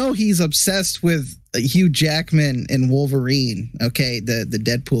 he's obsessed with Hugh Jackman and Wolverine. Okay, the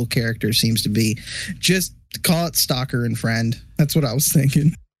Deadpool character seems to be. Just call it Stalker and Friend. That's what I was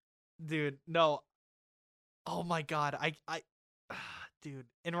thinking. Dude, no. Oh my god, dude.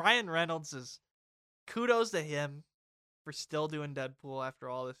 And Ryan Reynolds is... Kudos to him for still doing Deadpool after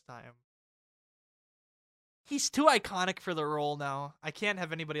all this time. He's too iconic for the role now. I can't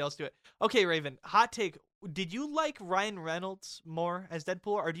have anybody else do it. Okay, Raven, hot take. Did you like Ryan Reynolds more as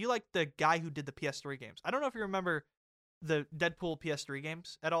Deadpool, or do you like the guy who did the PS3 games? I don't know if you remember the Deadpool PS3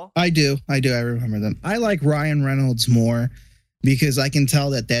 games at all. I do. I remember them. I like Ryan Reynolds more because I can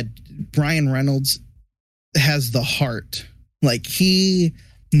tell that Ryan Reynolds has the heart. Like, he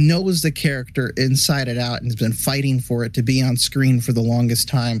knows the character inside and out and has been fighting for it to be on screen for the longest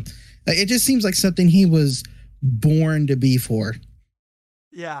time. It just seems like something he was born to be for.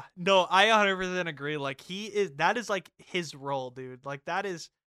 Yeah, no, I 100% agree. Like, that is like his role, dude. Like, that is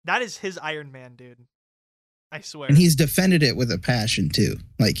his Iron Man, dude. I swear. And he's defended it with a passion too.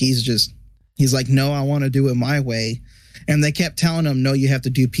 Like, he's like, no, I want to do it my way. And they kept telling him, no, you have to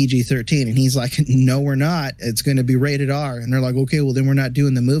do PG-13. And he's like, no, we're not. It's going to be rated R. And they're like, okay, well, then we're not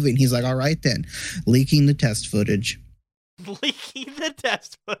doing the movie. And he's like, all right, then. Leaking the test footage. Leaking the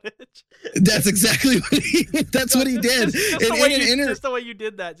test footage. That's exactly what he did. Just the way you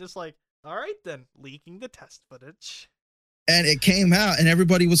did that. Just like, all right, then. Leaking the test footage. And it came out, and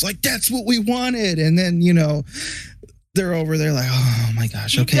everybody was like, that's what we wanted. And then, they're over there like, oh, my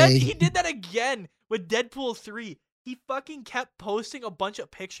gosh, okay. He did that again with Deadpool 3. He fucking kept posting a bunch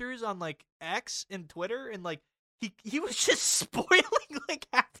of pictures on, like, X and Twitter, and, like, he was just spoiling, like,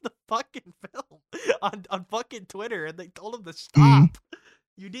 half the fucking film on fucking Twitter, and they told him to stop.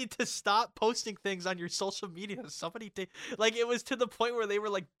 You need to stop posting things on your social media. Somebody like, it was to the point where they were,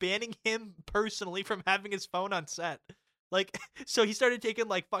 like, banning him personally from having his phone on set. Like, so he started taking,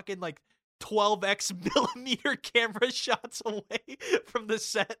 like, fucking, like, 12x millimeter camera shots away from the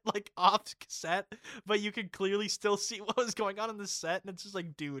set, like, off set, but you could clearly still see what was going on the set, and it's just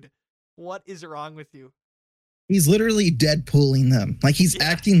like, dude, what is wrong with you? He's literally Deadpooling them. Like, he's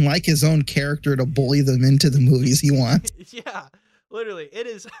acting like his own character to bully them into the movies he wants. Yeah, literally, it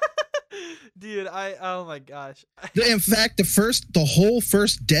is. Dude, oh my gosh. In fact, the whole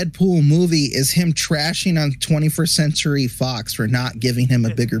first Deadpool movie is him trashing on 21st Century Fox for not giving him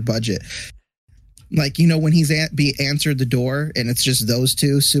a bigger budget. Like, when he's answered the door and it's just those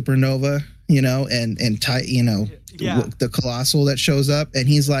two, Supernova, and Ty, the Colossal that shows up, and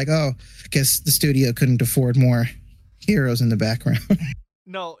he's like, oh, guess the studio couldn't afford more heroes in the background.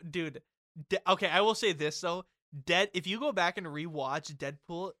 No, dude. Okay, I will say this though. If you go back and rewatch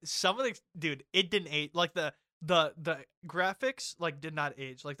Deadpool, some of it didn't age. Like, the graphics, like, did not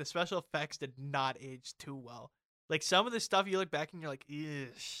age. Like, the special effects did not age too well. Like, some of the stuff you look back and you're like,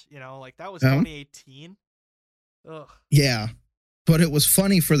 ish, like, that was 2018. Ugh. Yeah, but it was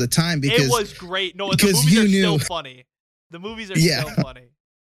funny for the time because it was great. No, the movies are still funny. The movies are still funny,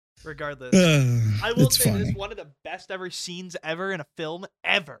 regardless. I will say this: one of the best ever scenes ever in a film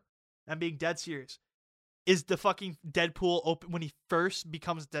ever. I'm being dead serious. Is the fucking Deadpool when he first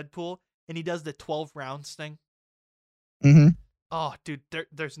becomes Deadpool and he does the 12 rounds thing. Mm-hmm. Oh, dude,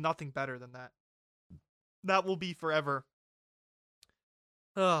 there's nothing better than that. That will be forever.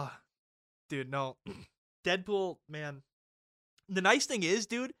 Oh, dude, no. Deadpool, man. The nice thing is,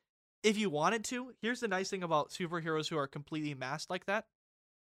 dude, if you wanted to, here's the nice thing about superheroes who are completely masked like that.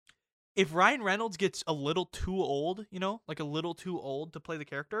 If Ryan Reynolds gets a little too old, like a little too old to play the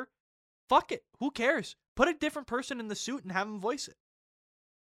character, fuck it. Who cares? Put a different person in the suit and have him voice it.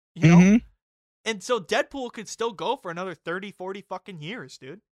 You know? And so Deadpool could still go for another 30, 40 fucking years,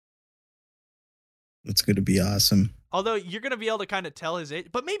 dude. It's going to be awesome. Although you're going to be able to kind of tell his age.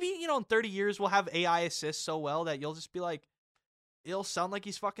 But maybe, in 30 years, we'll have AI assist so well that you'll just be like, it'll sound like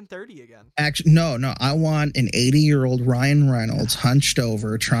he's fucking 30 again. Actually, no. I want an 80-year-old Ryan Reynolds hunched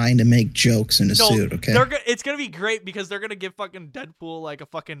over trying to make jokes in a suit, okay? It's going to be great because they're going to give fucking Deadpool like a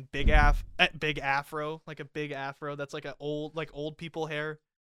fucking big afro. Like a big afro that's like old people hair.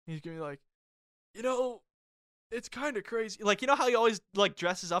 He's going to be like, you know, it's kind of crazy. Like, you know how he always like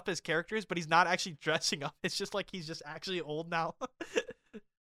dresses up his characters, but he's not actually dressing up. It's just like he's just actually old now.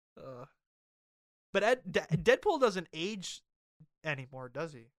 But Deadpool doesn't age anymore,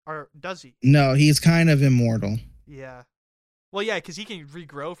 does he? Or does he? No, he's kind of immortal. Yeah. Well, yeah, because he can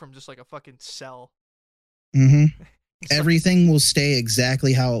regrow from just like a fucking cell. Mm-hmm. Everything will stay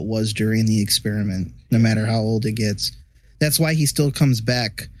exactly how it was during the experiment, no matter how old it gets. That's why he still comes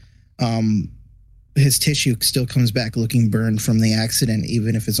back. His tissue still comes back looking burned from the accident,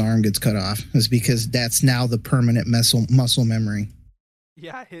 even if his arm gets cut off. Is because that's now the permanent muscle memory.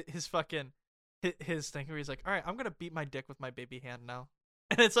 Yeah, his fucking his thing where he's like, all right, I'm gonna beat my dick with my baby hand now,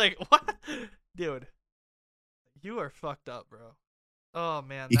 and it's like, what, dude? You are fucked up, bro. Oh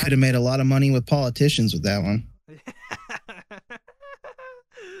man, You could have made a lot of money with politicians with that one.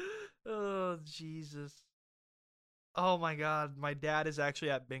 Oh Jesus. Oh my God, my dad is actually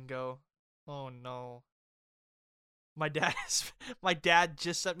at bingo. Oh no. My dad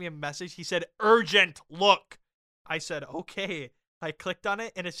just sent me a message. He said, "Urgent, look." I said, "Okay." I clicked on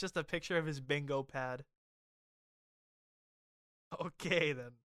it and it's just a picture of his bingo pad. Okay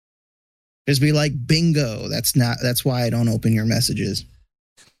then. Just be like, bingo. That's why I don't open your messages.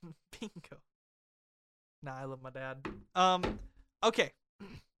 Bingo. Nah, I love my dad. Okay.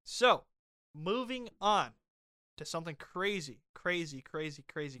 So, moving on to something crazy. All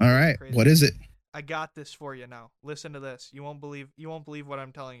right. Crazy. What is it? I got this for you now. Listen to this. You won't believe what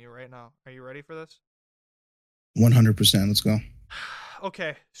I'm telling you right now. Are you ready for this? 100%. Let's go.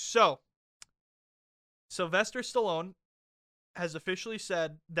 Okay. So, Sylvester Stallone has officially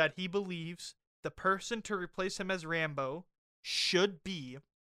said that he believes the person to replace him as Rambo should be,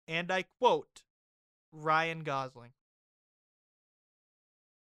 and I quote, Ryan Gosling.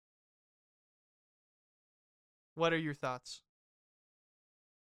 What are your thoughts?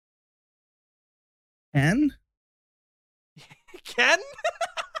 Ken? Ken?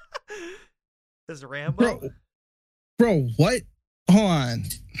 As Rambo? Bro, what? Hold on.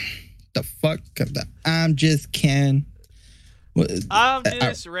 The fuck? I'm just Ken. I'm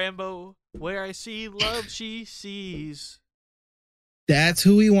just Rambo. Where I see love, she sees. That's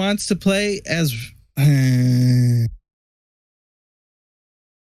who he wants to play as.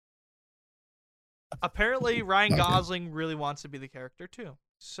 Apparently, Ryan Gosling really wants to be the character too.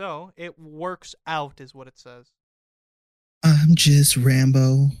 So it works out, is what it says. I'm just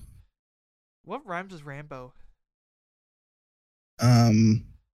Rambo. What rhymes with Rambo?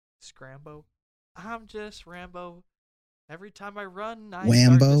 Scrambo. I'm just Rambo. Every time I run, I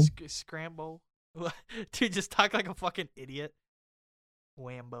Wambo. start to scramble. Dude, just talk like a fucking idiot.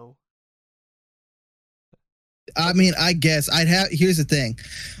 Wambo. I mean, I guess here's the thing.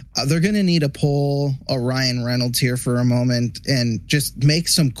 They're going to need to pull a Ryan Reynolds here for a moment and just make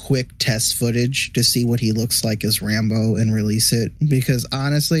some quick test footage to see what he looks like as Rambo and release it. Because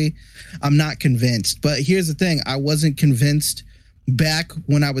honestly, I'm not convinced. But here's the thing. I wasn't convinced back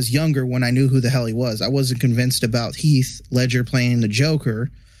when I was younger, when I knew who the hell he was. I wasn't convinced about Heath Ledger playing the Joker.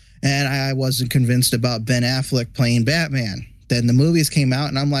 And I wasn't convinced about Ben Affleck playing Batman. Then the movies came out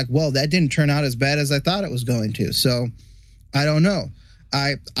and I'm like, well, that didn't turn out as bad as I thought it was going to. So I don't know.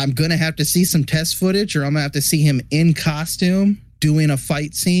 I'm going to have to see some test footage, or I'm going to have to see him in costume doing a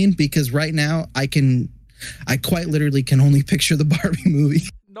fight scene, because right now I quite literally can only picture the Barbie movie.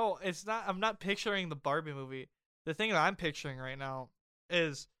 No, it's not. I'm not picturing the Barbie movie. The thing that I'm picturing right now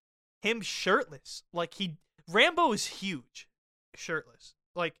is him shirtless. Like Rambo is huge, shirtless.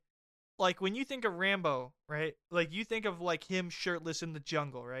 Like when you think of Rambo, right? Like you think of like him shirtless in the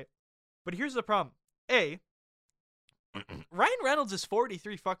jungle, right? But here's the problem. Ryan Reynolds is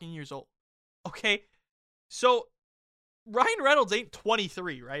 43 fucking years old. Okay? So Ryan Reynolds ain't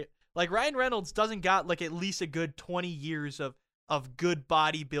 23, right? Like Ryan Reynolds doesn't got like at least a good 20 years of good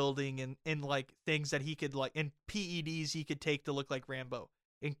bodybuilding and like things that he could like, and PEDs he could take to look like Rambo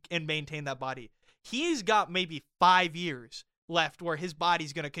and maintain that body. He's got maybe 5 years left where his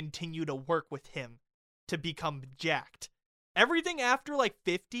body's going to continue to work with him to become jacked. Everything after like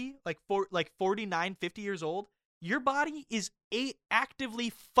 50, like 49, 50 years old, your body is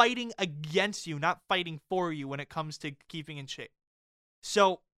actively fighting against you, not fighting for you when it comes to keeping in shape.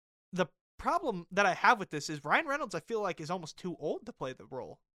 So the problem that I have with this is Ryan Reynolds, I feel like, is almost too old to play the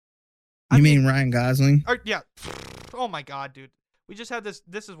role. You mean Ryan Gosling? Yeah. Oh my God, dude. We just had this.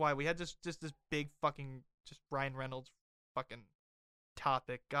 This is why we had this big fucking just Ryan Reynolds fucking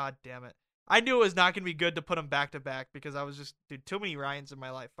topic. God damn it. I knew it was not going to be good to put them back to back because I was just, dude, too many Ryans in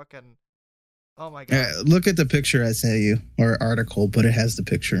my life. Fucking, oh my God. Look at the picture I sent you, or article, but it has the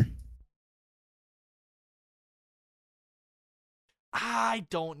picture. I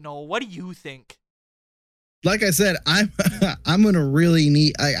don't know. What do you think? like I said, I'm gonna really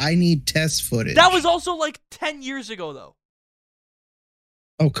need. I need test footage. That was also like 10 years ago, though.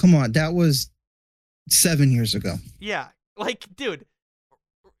 Oh, come on, that was 7 years ago. Yeah, like, dude.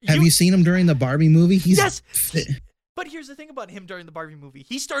 Have you seen him during the Barbie movie? He's yes. But here's the thing about him during the Barbie movie.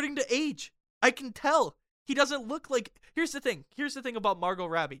 He's starting to age. I can tell. He doesn't look like. Here's the thing. Here's the thing about Margot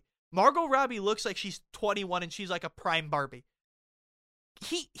Robbie. Margot Robbie looks like she's 21 and she's like a prime Barbie.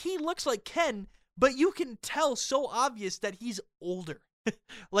 He looks like Ken, but you can tell so obvious that he's older.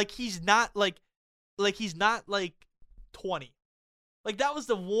 Like he's not like he's not like 20. Like that was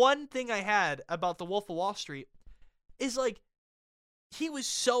the one thing I had about The Wolf of Wall Street is like he was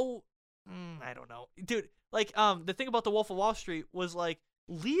so I don't know. Dude, like the thing about The Wolf of Wall Street was like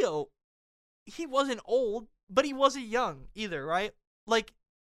Leo, he wasn't old, but he wasn't young either, right? Like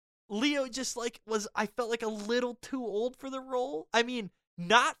Leo just like was, I felt like a little too old for the role. I mean,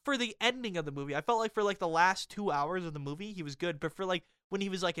 not for the ending of the movie. I felt like for like the last 2 hours of the movie, he was good. But for like when he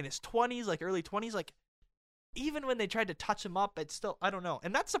was like in his 20s, like early 20s, like even when they tried to touch him up, it's still, I don't know.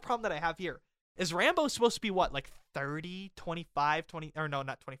 And that's the problem that I have here. Is Rambo supposed to be what, like 30, 25, 20, or no,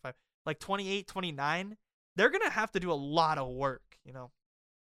 not 25, like 28, 29? They're going to have to do a lot of work, you know?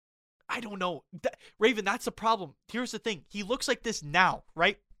 I don't know. Raven, that's the problem. Here's the thing. He looks like this now,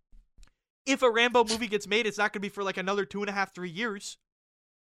 right? If a Rambo movie gets made, it's not going to be for like another 2.5, 3 years.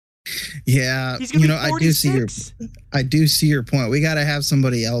 Yeah, he's gonna be 46. I do see your point. We got to have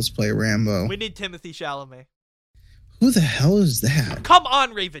somebody else play Rambo. We need Timothy Chalamet. Who the hell is that? Come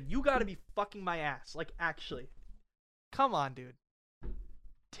on, Raven. You got to be fucking my ass. Like, actually. Come on, dude.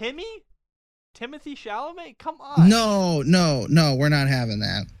 Timothy Chalamet? Come on. No, we're not having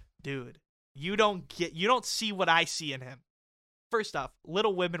that. Dude, you don't see what I see in him. First off,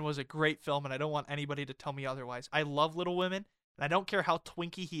 Little Women was a great film, and I don't want anybody to tell me otherwise. I love Little Women, and I don't care how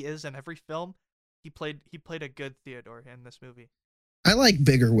twinky he is in every film. He played a good Theodore in this movie. I like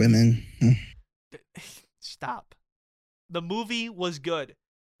bigger women. Stop. The movie was good.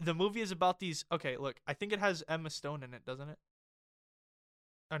 The movie is about these. Okay, look, I think it has Emma Stone in it, doesn't it?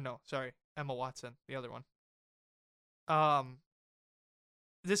 Oh no, sorry, Emma Watson, the other one.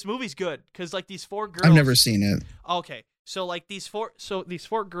 This movie's good because like these 4 girls. I've never seen it. Okay, so like these four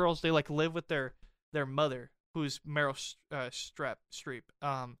girls, they like live with their mother, who's Meryl Streep.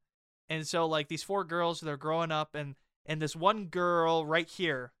 And so like these 4 girls, they're growing up, and this one girl right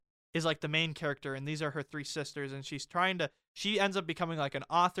here is like the main character, and these are her 3 sisters, and she ends up becoming like an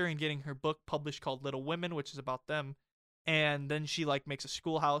author and getting her book published called Little Women, which is about them. And then she like makes a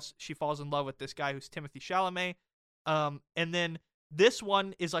schoolhouse. She falls in love with this guy who's Timothy Chalamet. And then this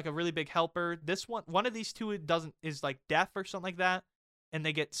one is like a really big helper. This one of these two is like deaf or something like that, and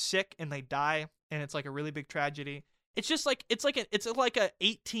they get sick and they die, and it's like a really big tragedy. It's just like it's like a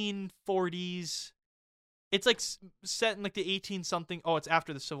 1840s. It's like set in like the 18 something. Oh, it's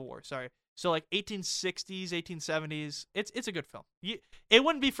after the Civil War. Sorry. So like 1860s, 1870s. It's a good film. It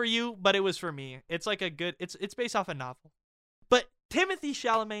wouldn't be for you, but it was for me. It's like a good. It's based off a novel. But Timothy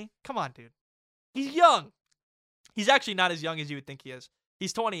Chalamet, come on, dude. He's young. He's actually not as young as you would think he is.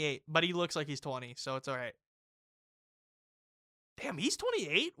 He's 28, but he looks like he's 20, so it's all right. Damn, he's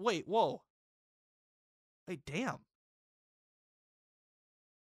 28? Wait, whoa. Wait, damn.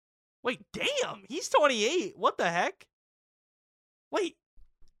 Wait, damn, he's 28. What the heck? Wait,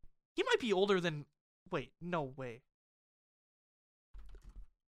 he might be older than... Wait, no way.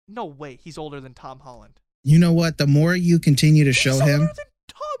 No way he's older than Tom Holland. You know what? The more you continue to show him... older than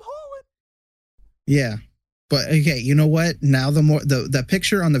Tom Holland? Yeah. But, okay, you know what? Now the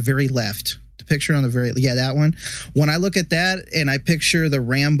picture on the very left... that one. When I look at that and I picture the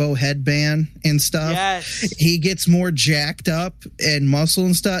Rambo headband and stuff, yes, he gets more jacked up and muscle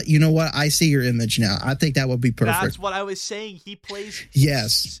and stuff. You know what? I see your image now. I think that would be perfect. That's what I was saying. He plays.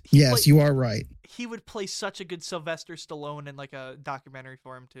 Yes, you are right. He would play such a good Sylvester Stallone in like a documentary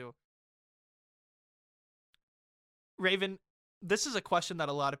for him too. Raven, this is a question that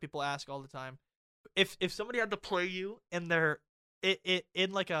a lot of people ask all the time. If somebody had to play you in their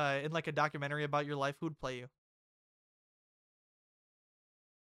in like a documentary about your life, who'd play you?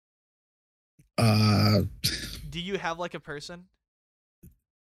 Do you have like a person?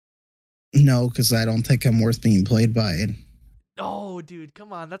 No, because I don't think I'm worth being played by it. Oh, dude,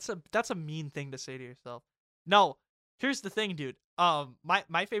 come on. That's a mean thing to say to yourself. No, here's the thing, dude.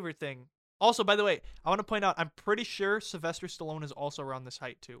 My favorite thing. Also, by the way, I want to point out, I'm pretty sure Sylvester Stallone is also around this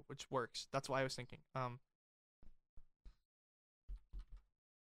height too, which works. That's why I was thinking.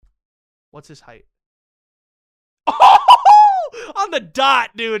 What's his height? Oh! On the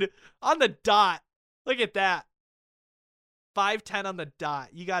dot, dude. On the dot. Look at that. 5'10" on the dot.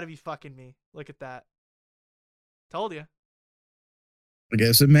 You got to be fucking me. Look at that. Told you, I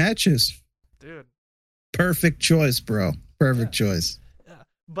guess it matches. dude. Perfect choice, bro. Perfect choice. Yeah.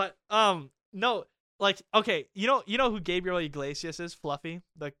 But no, like, okay, you know who Gabriel Iglesias is? Fluffy,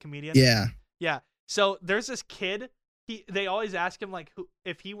 the comedian. Yeah. Yeah. So there's this kid. They always ask him like, who,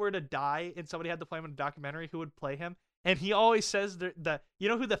 if he were to die and somebody had to play him in a documentary, who would play him? And he always says the you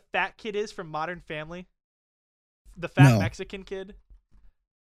know who the fat kid is from Modern Family? The fat Mexican kid.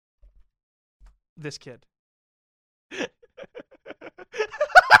 This kid.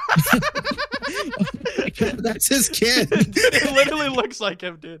 That's his kid. It literally looks like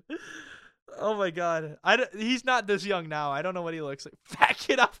him, dude. Oh my god. He's not this young now. I don't know what he looks like. Fat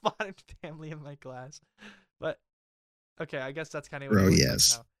kid off Modern Family in my class. But okay, I guess that's kind of what he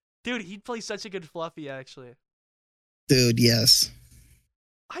looks like now. Dude, he'd play such a good Fluffy, actually. Dude, yes.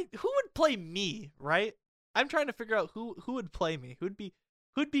 Who would play me, right? I'm trying to figure out who would play me. Who'd be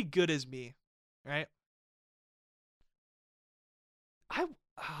good as me, right?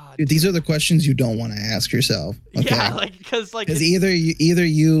 Dude, these are the questions you don't want to ask yourself. Okay? Yeah, because either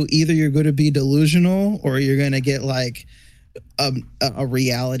you're going to be delusional or you're going to get like a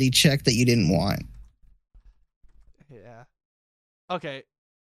reality check that you didn't want. Yeah. Okay.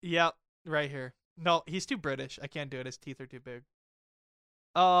 Yep. Right here. No, he's too British. I can't do it. His teeth are too big.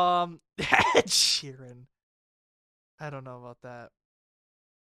 Ed Sheeran. I don't know about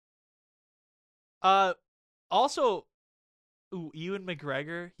that. Also, Ewan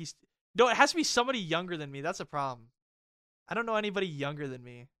McGregor. No, it has to be somebody younger than me. That's a problem. I don't know anybody younger than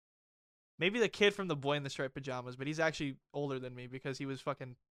me. Maybe the kid from The Boy in the Striped Pajamas, but he's actually older than me because he was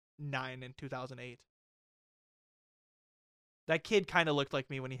fucking 9 in 2008. That kid kind of looked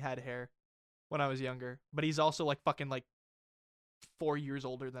like me when he had hair when I was younger, but he's also like fucking like 4 years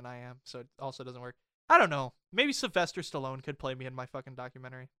older than I am, so it also doesn't work. I don't know. Maybe Sylvester Stallone could play me in my fucking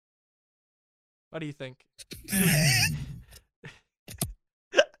documentary. What do you think?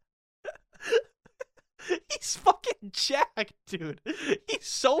 He's fucking jacked, dude. He's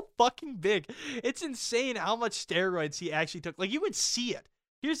so fucking big. It's insane how much steroids he actually took. Like, you can see it.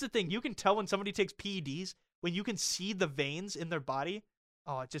 Here's the thing. You can tell when somebody takes PEDs, when you can see the veins in their body.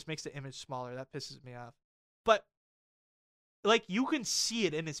 Oh, it just makes the image smaller. That pisses me off. But, like, you can see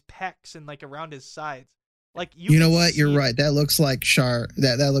it in his pecs and, like, around his sides. Like, you know what? You're right. That looks like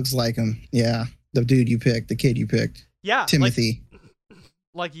That looks like him. Yeah. The dude you picked. The kid you picked. Yeah. Timothy.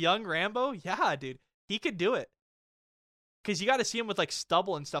 Like young Rambo? Yeah, dude. He could do it. Because you got to see him with, like,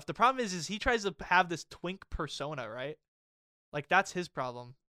 stubble and stuff. The problem is he tries to have this twink persona, right? Like, that's his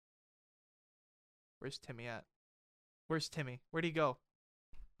problem. Where's Timmy at? Where's Timmy? Where'd he go?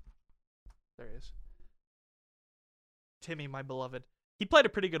 There he is. Timmy, my beloved. He played a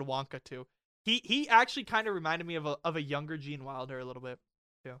pretty good Wonka, too. He actually kind of reminded me of a younger Gene Wilder a little bit,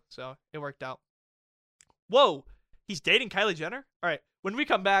 too. So, it worked out. Whoa! He's dating Kylie Jenner? All right. When we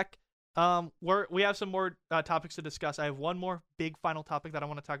come back, we have some more topics to discuss. I have one more big final topic that I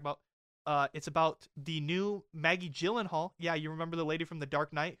want to talk about. It's about the new Maggie Gyllenhaal. Yeah, you remember the lady from The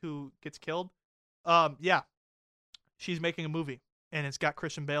Dark Knight who gets killed? Yeah. She's making a movie, and it's got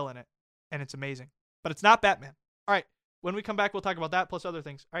Christian Bale in it, and it's amazing. But it's not Batman. All right. When we come back, we'll talk about that plus other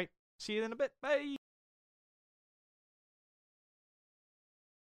things. All right. See you in a bit. Bye.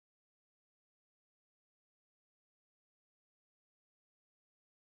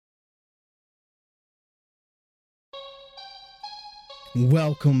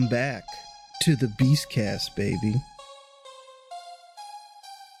 Welcome back to the Beastcast, baby.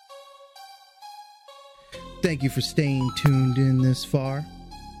 Thank you for staying tuned in this far.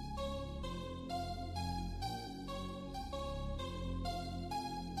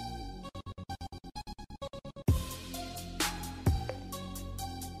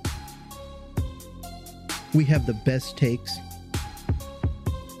 We have the best takes,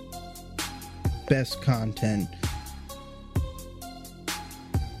 best content,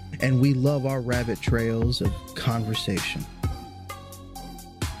 and we love our rabbit trails of conversation.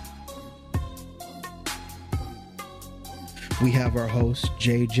 We have our hosts,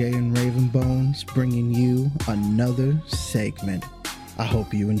 JJ and Raven Bones, bringing you another segment. I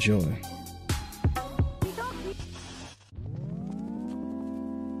hope you enjoy.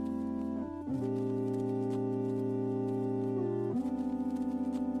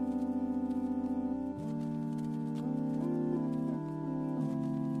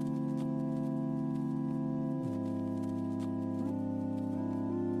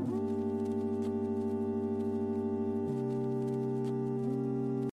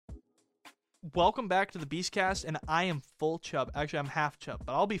 Welcome back to the Beastcast, and I am full chub. Actually, I'm half chub,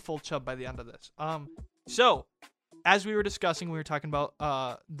 but I'll be full chub by the end of this. So as we were discussing, we were talking about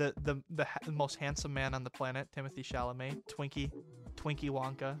the most handsome man on the planet, Timothy Chalamet, Twinkie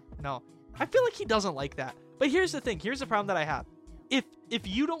Wonka. No, I feel like he doesn't like that. But here's the thing. Here's the problem that I have. If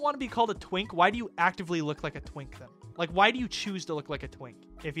you don't want to be called a twink, why do you actively look like a twink then? Like, why do you choose to look like a twink?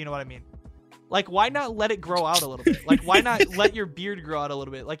 If you know what I mean. Like, why not let it grow out a little bit? Like, why not let your beard grow out a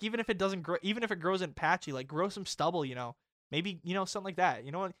little bit? Like, even if it doesn't grow, even if it grows in patchy, like grow some stubble, you know, maybe, you know, something like that.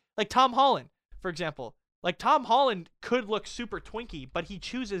 You know what? Like Tom Holland, for example. Like Tom Holland could look super twinky, but he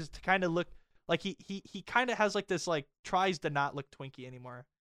chooses to kind of look like he kind of has like this, like, tries to not look twinky anymore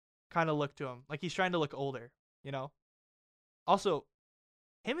kind of look to him. Like he's trying to look older, you know? Also,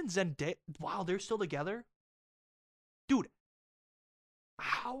 him and Zendaya, wow, they're still together? Dude,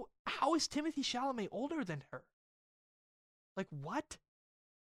 how is Timothy Chalamet older than her? Like, what?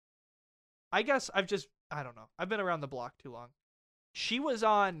 I guess I don't know. I've been around the block too long. She was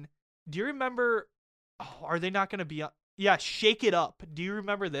on, do you remember, are they not going to be on? Yeah, Shake It Up. Do you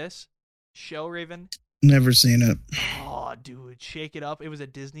remember this show, Raven? Never seen it. Oh, dude, Shake It Up. It was a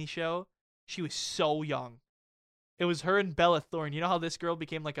Disney show. She was so young. It was her and Bella Thorne. You know how this girl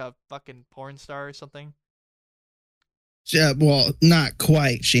became like a fucking porn star or something? Yeah, well, not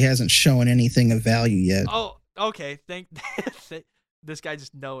quite. She hasn't shown anything of value yet. Oh, okay. This guy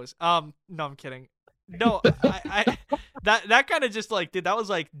just knows. No, I'm kidding. No, I that kind of just like, dude, that was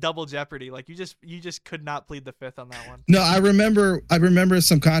like double jeopardy. Like you just could not plead the fifth on that one. No, I remember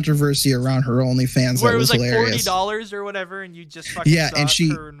some controversy around her OnlyFans where that it was like hilarious. $40 or whatever, and you just fucking yeah, saw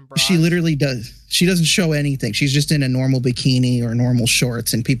and her in bras. she literally she doesn't show anything. She's just in a normal bikini or normal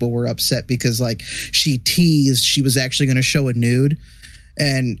shorts, and people were upset because like she teased she was actually going to show a nude,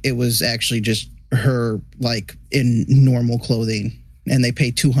 and it was actually just her like in normal clothing, and they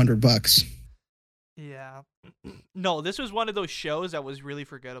paid $200. Yeah. No, this was one of those shows that was really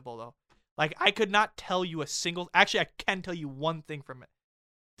forgettable, though. Like, I could not tell you a single... Actually, I can tell you one thing from it.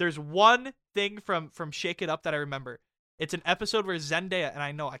 There's one thing from Shake It Up that I remember. It's an episode where Zendaya... And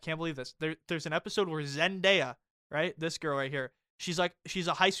I know, I can't believe this. There's an episode where Zendaya, right? This girl right here. She's a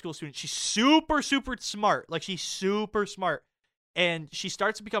high school student. She's super, super smart. Like, she's super smart. And she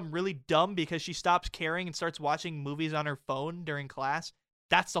starts to become really dumb because she stops caring and starts watching movies on her phone during class.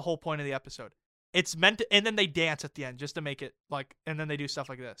 That's the whole point of the episode. It's meant to, and then they dance at the end just to make it like, and then they do stuff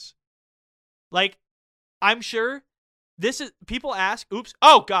like this. Like, I'm sure this is, people ask,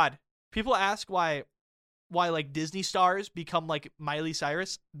 oh God, people ask why like Disney stars become like Miley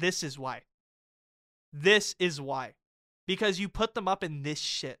Cyrus. This is why. Because you put them up in this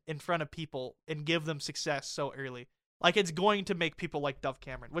shit in front of people and give them success so early. Like, it's going to make people like Dove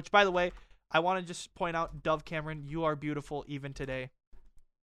Cameron, which, by the way, I want to just point out, Dove Cameron, you are beautiful even today.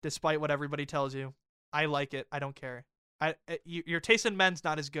 Despite what everybody tells you, I like it. I don't care. Your taste in men's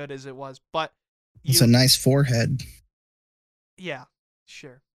not as good as it was, but It's a nice forehead. Yeah,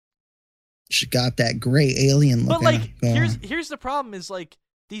 sure. She got that gray alien looking. But like, here's the problem: is like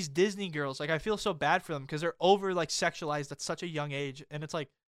these Disney girls. Like, I feel so bad for them because they're over like sexualized at such a young age, and it's like,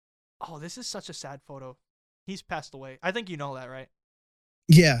 oh, this is such a sad photo. He's passed away. I think you know that, right?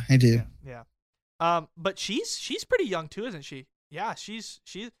 Yeah, I do. Yeah. But she's pretty young too, isn't she? Yeah, she's,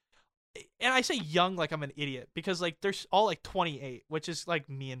 and I say young like I'm an idiot because like they're all like 28, which is like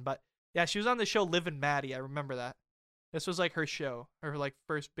mean. But yeah, she was on the show Liv and Maddie. I remember that. This was like her show. Her like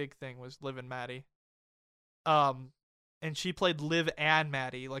first big thing was Liv and Maddie. And she played Liv and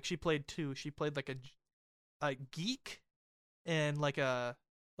Maddie. Like she played two. She played like a geek and like a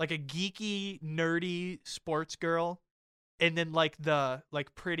geeky nerdy sports girl, and then like the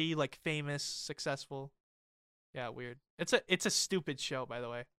like pretty like famous successful. Yeah, weird. It's a stupid show, by the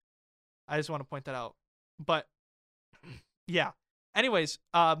way. I just want to point that out. But yeah. Anyways,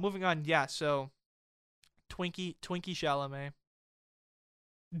 moving on. Yeah, so Twinkie Chalamet.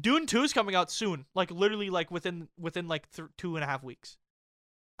 Dune 2 is coming out soon. Like literally like within like 2.5 weeks.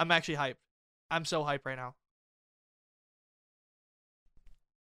 I'm actually hyped. I'm so hyped right now.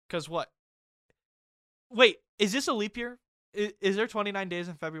 Cause what? Wait, is this a leap year? Is there 29 days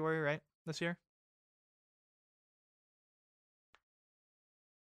in February, right? This year?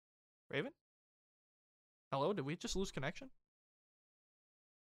 Raven? Hello, did we just lose connection?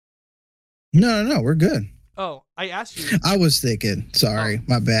 No, we're good. Oh, I asked you. I was thinking. Sorry,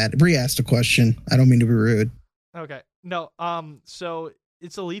 my bad. Bree asked a question. I don't mean to be rude. Okay. No, so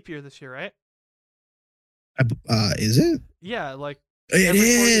it's a leap year this year, right? Is it? Yeah, like it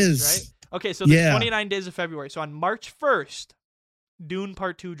is. Right? Okay, so there's 29 days of February. So on March 1st, Dune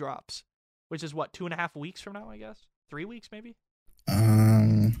Part 2 drops, which is what, 2.5 weeks from now, I guess? 3 weeks, maybe?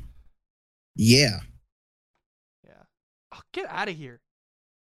 Yeah. Yeah. Oh, get out of here.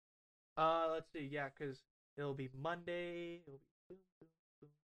 Let's see. Yeah, because It'll be Monday.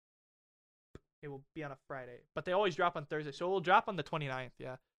 It will be on a Friday. But they always drop on Thursday. So it will drop on the 29th,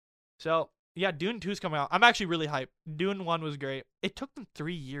 yeah. So, yeah, Dune 2 is coming out. I'm actually really hyped. Dune 1 was great. It took them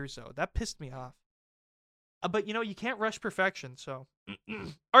 3 years, though. That pissed me off. But, you can't rush perfection, so. All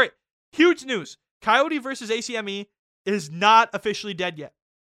right, huge news. Coyote versus ACME is not officially dead yet.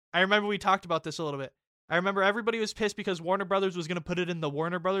 I remember we talked about this a little bit. I remember everybody was pissed because Warner Brothers was going to put it in the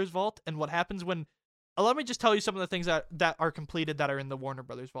Warner Brothers vault. And what happens when... let me just tell you some of the things that are completed that are in the Warner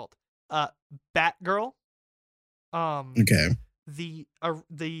Brothers vault. Batgirl. Okay.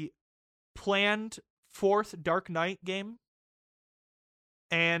 The planned 4th Dark Knight game.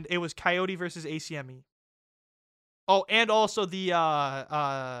 And it was Coyote versus ACME. Oh, and also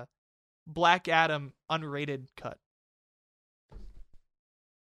the Black Adam unrated cut.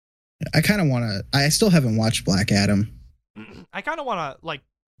 I kind of want to... I still haven't watched Black Adam. I kind of want to,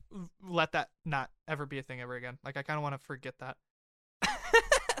 let that not ever be a thing ever again. I kind of want to forget that.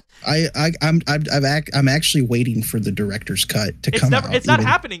 I'm actually waiting for the director's cut to come out. It's not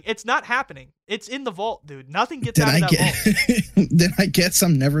happening. It's not happening. It's in the vault, dude. Nothing gets out of that vault. Then I guess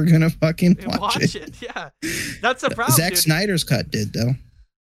I'm never gonna fucking watch it. Yeah, that's the problem. Zack Snyder's cut did though.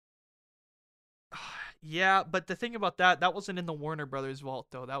 Yeah, but the thing about that wasn't in the Warner Brothers vault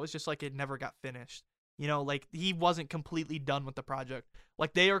though. That was just it never got finished. He wasn't completely done with the project.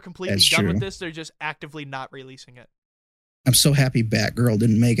 They are completely That's done true. with this. They're just actively not releasing it. I'm so happy Batgirl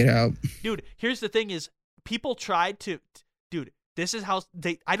didn't make it out. Dude, here's the thing is people tried to dude, this is how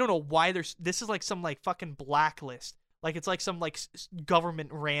I don't know why this is some fucking blacklist. It's some government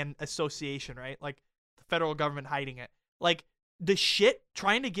ran association, right? The federal government hiding it. The shit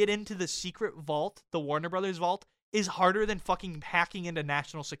trying to get into the secret vault, the Warner Brothers vault, is harder than fucking hacking into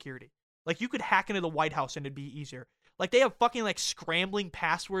national security. You could hack into the White House and it'd be easier. They have fucking scrambling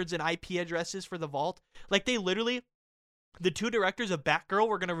passwords and IP addresses for the vault. They literally, the 2 directors of Batgirl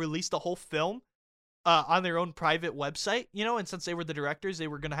were going to release the whole film on their own private website, and since they were the directors, they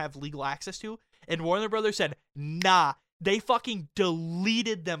were going to have legal access to. And Warner Brothers said, nah, they fucking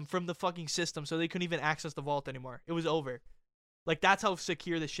deleted them from the fucking system so they couldn't even access the vault anymore. It was over. That's how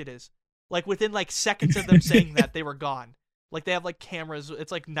secure this shit is. Within seconds of them saying that, they were gone. They have cameras.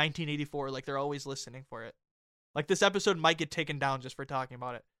 It's 1984. They're always listening for it. This episode might get taken down just for talking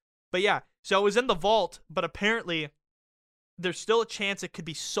about it. But yeah, so it was in the vault, but apparently there's still a chance it could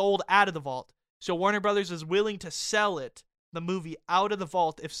be sold out of the vault. So Warner Brothers is willing to sell the movie out of the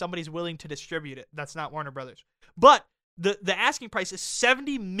vault if somebody's willing to distribute it. That's not Warner Brothers. But the asking price is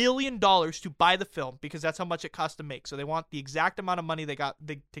 $70 million to buy the film because that's how much it cost to make. So they want the exact amount of money they got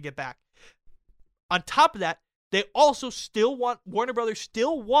to get back. On top of that, they also Warner Brothers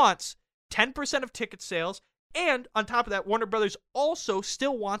still wants 10% of ticket sales. And on top of that, Warner Brothers also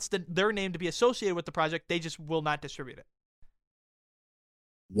still wants their name to be associated with the project. They just will not distribute it.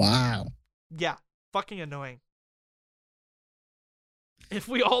 Wow. Yeah. Fucking annoying. If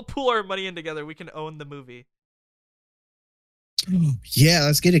we all pool our money in together, we can own the movie. Yeah,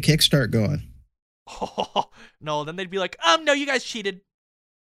 let's get a Kickstart going. Oh, no, then they'd be like, no, you guys cheated.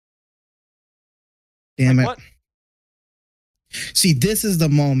 Damn it. What? See, this is the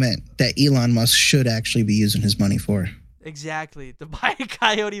moment that Elon Musk should actually be using his money for. Exactly. To buy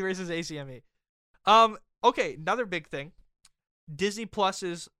Coyote versus ACME. Okay, another big thing. Disney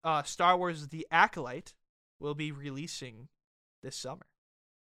Plus's Star Wars The Acolyte will be releasing this summer.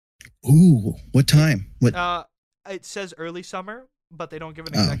 Ooh, what time? What? It says early summer, but they don't give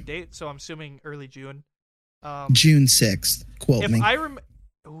an exact date, so I'm assuming early June. June 6th. Quote me.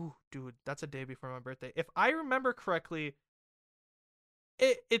 Ooh, dude, that's a day before my birthday. If I remember correctly,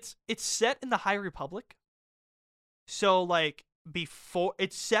 it's set in the High Republic. So before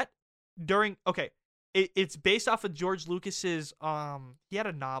it's set during it's based off of George Lucas's he had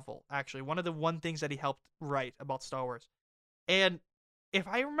a novel, actually, one of the things that he helped write about Star Wars. And if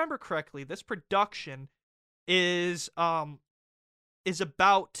I remember correctly, this production is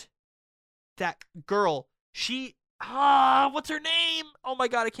about that girl. She what's her name? Oh my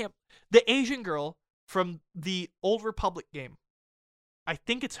god, I can't. The Asian girl from the Old Republic game. I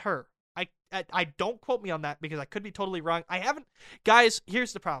think it's her. I don't quote me on that because I could be totally wrong. I haven't. Guys,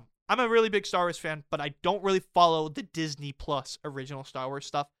 here's the problem. I'm a really big Star Wars fan, but I don't really follow the Disney Plus original Star Wars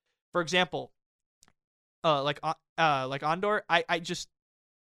stuff. For example, like Andor, I just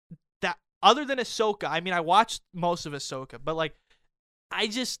that other than Ahsoka, I mean I watched most of Ahsoka, but I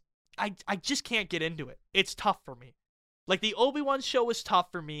just can't get into it. It's tough for me. The Obi-Wan show was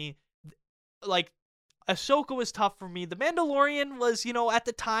tough for me. Ahsoka was tough for me. The Mandalorian was, at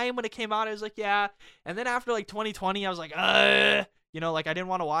the time when it came out, I was like, yeah. And then after 2020, I was like, I didn't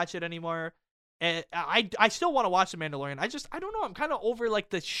want to watch it anymore. And I still want to watch The Mandalorian. I don't know. I'm kind of over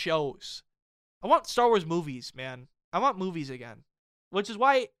like the shows. I want Star Wars movies, man. I want movies again, which is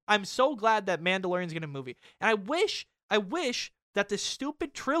why I'm so glad that Mandalorian's getting a movie. And I wish that this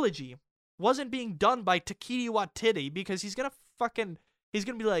stupid trilogy wasn't being done by Taika Waititi, because he's gonna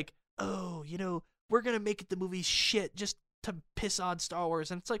be like, oh, we're gonna make it the movie shit just to piss on Star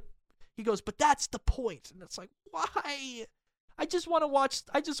Wars. And it's like, he goes, but that's the point. And it's like, why? I just want to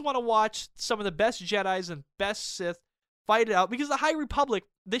watch some of the best Jedis and best Sith fight it out, because the High Republic,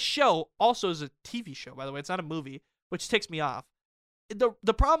 this show also is a TV show, by the way. It's not a movie, which ticks me off.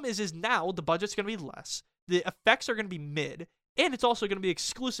 The problem is now the budget's going to be less. The effects are going to be mid, and it's also going to be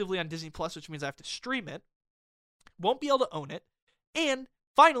exclusively on Disney Plus, which means I have to stream it. Won't be able to own it. And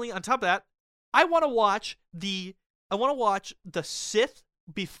finally, on top of that, I want to watch the Sith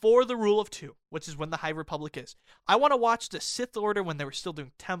before the Rule of Two, which is when the High Republic is. I want to watch the Sith Order when they were still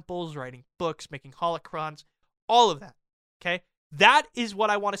doing temples, writing books, making holocrons, all of that. Okay? That is what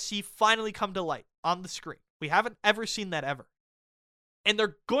I want to see finally come to light on the screen. We haven't ever seen that ever. And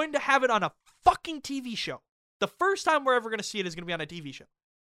they're going to have it on a fucking TV show. The first time we're ever going to see it is going to be on a TV show.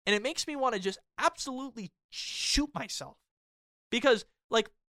 And it makes me want to just absolutely shoot myself. Because,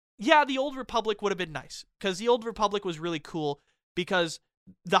 yeah, the Old Republic would have been nice. Because the Old Republic was really cool. Because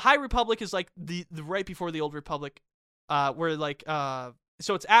the High Republic is like the right before the Old Republic, so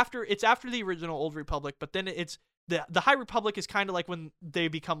it's after the original Old Republic, but then it's the High Republic is kind of like when they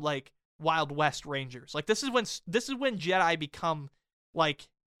become like Wild West Rangers. Like this is when Jedi become like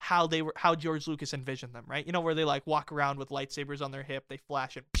how George Lucas envisioned them, right? Where they like walk around with lightsabers on their hip, they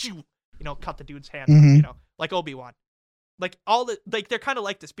flash and pew, cut the dude's hand, like Obi-Wan. Like they're kind of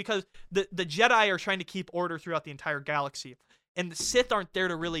like this because the Jedi are trying to keep order throughout the entire galaxy. And the Sith aren't there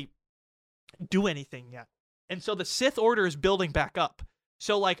to really do anything yet. And so the Sith Order is building back up.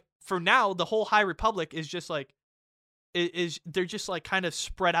 So, like, for now, the whole High Republic is just, like, they're just, like, kind of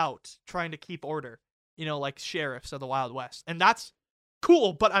spread out, trying to keep order, like sheriffs of the Wild West. And that's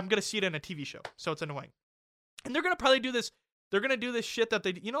cool, but I'm going to see it in a TV show. So it's annoying. And they're going to probably do this. They're going to do this shit that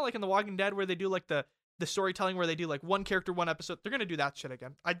they, like in The Walking Dead, where they do, like, the storytelling where they do, like, one character, one episode. They're going to do that shit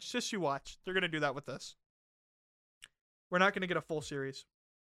again. You watch. They're going to do that with this. We're not going to get a full series.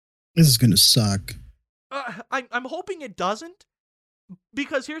 This is going to suck. I'm hoping it doesn't,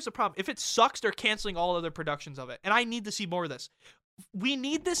 because here's the problem. If it sucks, they're canceling all other productions of it. And I need to see more of this. We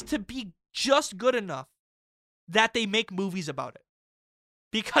need this to be just good enough that they make movies about it.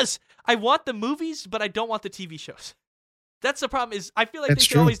 Because I want the movies, but I don't want the TV shows. That's the problem is I feel like they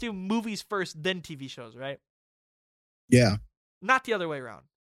should always do movies first, then TV shows, right? Yeah. Not the other way around.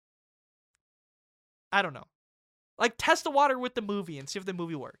 I don't know. Like, test the water with the movie and see if the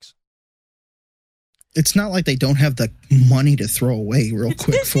movie works. It's not like they don't have the money to throw away real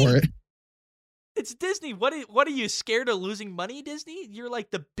quick Disney. for it. It's Disney. What are you, scared of losing money, Disney? You're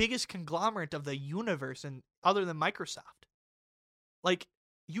like the biggest conglomerate of the universe, and other than Microsoft. Like,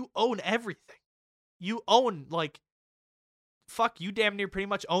 you own everything. You own, you damn near pretty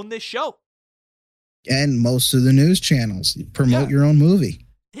much own this show. And most of the news channels. Promote your own movie.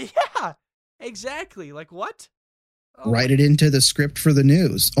 Yeah, exactly. Like, what? Write it into the script for the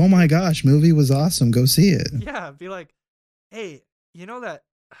news. Oh my gosh, movie was awesome. Go see it. Yeah, be like, hey, you know that?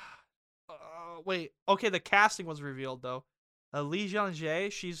 Wait, okay, the casting was revealed though. Li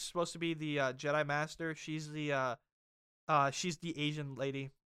Jianjie, she's supposed to be the Jedi Master. She's the Asian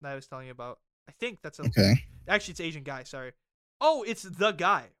lady that I was telling you about. I think that's okay. Actually, it's Asian guy. Sorry. Oh, it's the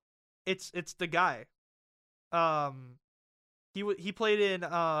guy. It's the guy. He played in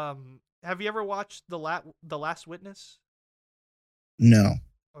Have you ever watched The Last Witness? No.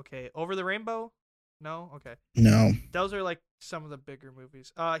 Okay. Over the Rainbow? No? Okay. No. Those are like some of the bigger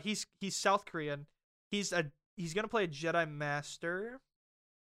movies. He's South Korean. He's gonna play a Jedi Master.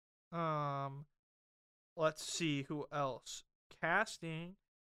 Let's see who else. Casting.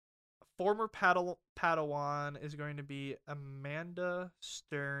 Former Padawan is going to be Amanda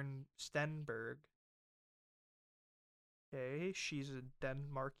Stenberg. Okay, she's a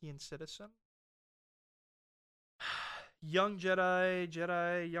Denmarkian citizen. Young Jedi.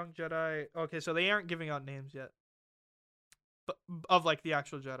 Okay, so they aren't giving out names yet, but of like the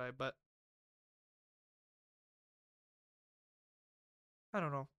actual Jedi. But I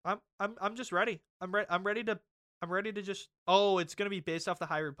don't know. I'm just ready. I'm ready to just. Oh, it's gonna be based off the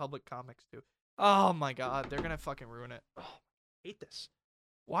High Republic comics too. Oh my god, they're gonna fucking ruin it. Oh, I hate this.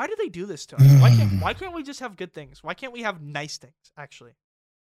 Why do they do this to us? Why can't we just have good things? Why can't we have nice things, actually?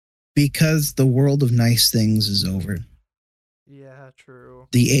 Because the world of nice things is over. Yeah, true.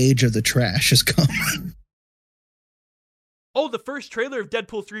 The age of the trash has come. Oh, the first trailer of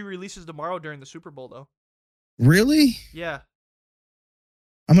Deadpool 3 releases tomorrow during the Super Bowl, though. Really? Yeah.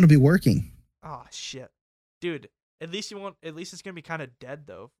 I'm gonna be working. Oh shit, dude. At least it's gonna be kind of dead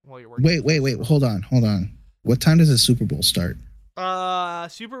though while you're working. Wait. Hold on. What time does the Super Bowl start?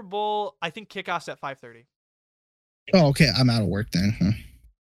 Super Bowl. I think kickoff's at 5:30. Oh, okay. I'm out of work then. Huh?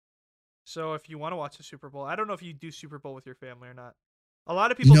 So if you want to watch the Super Bowl, I don't know if you do Super Bowl with your family or not. A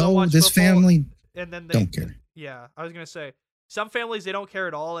lot of people don't watch this football, family and then they don't care. Yeah, I was gonna say some families they don't care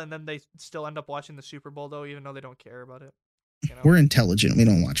at all, and then they still end up watching the Super Bowl though, even though they don't care about it. You know? We're intelligent. We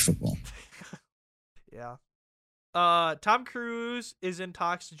don't watch football. Yeah. Tom Cruise is in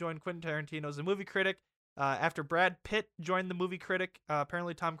talks to join Quentin Tarantino as a movie critic. After Brad Pitt joined the movie critic,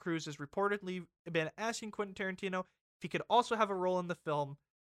 apparently Tom Cruise has reportedly been asking Quentin Tarantino if he could also have a role in the film.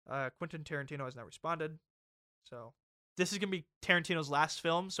 Quentin Tarantino has not responded. So this is going to be Tarantino's last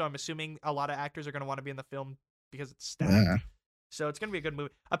film, so I'm assuming a lot of actors are going to want to be in the film because it's stacked. Yeah. So it's going to be a good movie.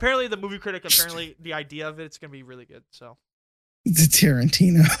 Apparently the movie critic, the idea of it's going to be really good. So The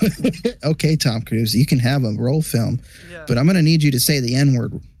Tarantino. Okay, Tom Cruise, you can have a role film, yeah. but I'm going to need you to say the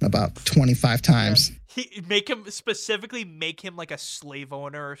N-word about 25 times. Yeah. Make him like a slave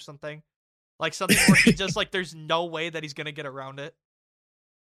owner or something. Like something where he just like there's no way that he's going to get around it.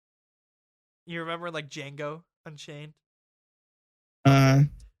 You remember like Django Unchained? Okay,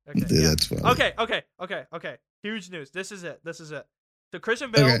 That's what. Okay. Huge news. This is it. So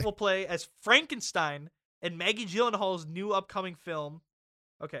Christian Bale will play as Frankenstein in Maggie Gyllenhaal's new upcoming film.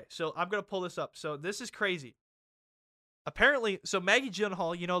 Okay, so I'm gonna pull this up. So this is crazy. Apparently, so Maggie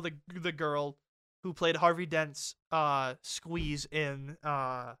Gyllenhaal, you know the girl who played Harvey Dent's Squeeze in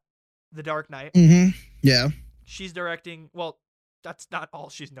The Dark Knight. Mm-hmm. Yeah. She's directing. Well, that's not all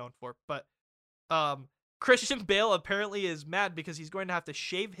she's known for, but Christian Bale apparently is mad because he's going to have to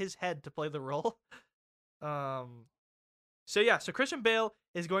shave his head to play the role. So Christian Bale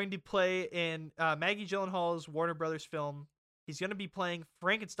is going to play in Maggie Gyllenhaal's Warner Brothers film. He's going to be playing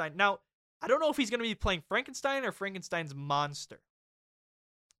Frankenstein. Now, I don't know if he's going to be playing Frankenstein or Frankenstein's monster.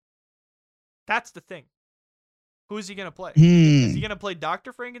 That's the thing. Who is he going to play? Is he going to play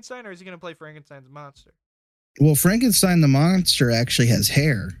Dr. Frankenstein or is he going to play Frankenstein's monster? Well, Frankenstein the monster actually has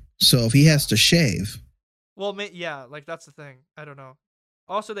hair, so if he has to shave. Well, yeah, like that's the thing. I don't know.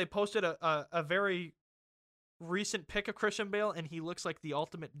 Also, they posted a very recent pic of Christian Bale, and he looks like the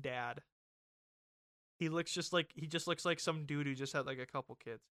ultimate dad. He just looks like some dude who just had like a couple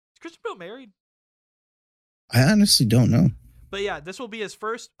kids. Is Christian Bale married? I honestly don't know. But yeah, this will be his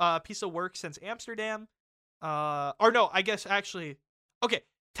first piece of work since Amsterdam. Or no, I guess actually, okay,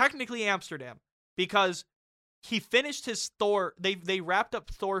 technically Amsterdam, because he finished his Thor. They wrapped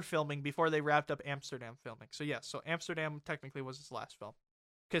up Thor filming before they wrapped up Amsterdam filming. So yeah, so Amsterdam technically was his last film,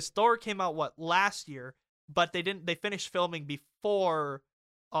 because Thor came out last year, but they didn't. They finished filming before.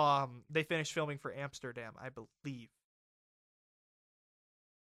 They finished filming for Amsterdam, I believe.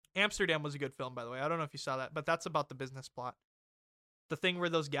 Amsterdam was a good film, by the way. I don't know if you saw that, but that's about the business plot. The thing where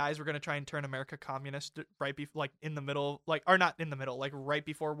those guys were going to try and turn America communist right before, like in the middle, like, or not in the middle, like right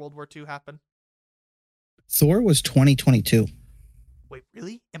before World War II happened. Thor was 2022. Wait,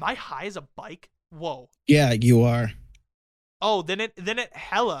 really? Am I high as a bike? Whoa. Yeah, you are. Oh, then it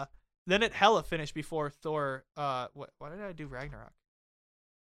hella finished before Thor. Why did I do Ragnarok?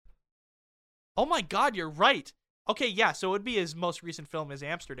 Oh my God, you're right. Okay, yeah, so it would be his most recent film is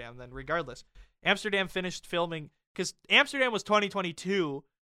Amsterdam. Then, regardless, Amsterdam finished filming because Amsterdam was 2022,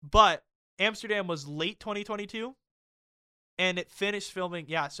 but Amsterdam was late 2022, and it finished filming.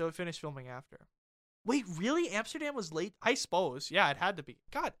 Yeah, so it finished filming after. Wait, really? Amsterdam was late? I suppose. Yeah, it had to be.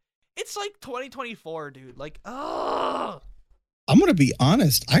 God, it's like 2024, dude. Like, ugh. I'm going to be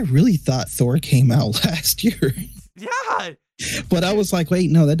honest. I really thought Thor came out last year. Yeah. But I was like,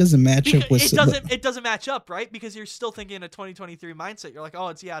 wait, no, that doesn't match up with... It doesn't match up, right? Because you're still thinking in a 2023 mindset. You're like, oh,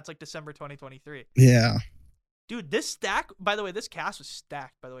 it's like December 2023. Yeah. Dude, this cast was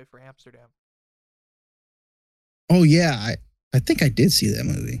stacked, by the way, for Amsterdam. Oh, yeah. I think I did see that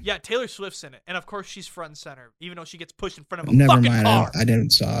movie. Yeah, Taylor Swift's in it. And of course, she's front and center, even though she gets pushed in front of a Never fucking mind, car. I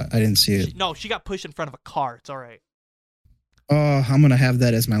didn't see it. She got pushed in front of a car. It's all right. Oh, I'm going to have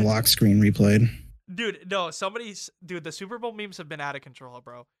that as my lock screen replayed. Dude, no, the Super Bowl memes have been out of control,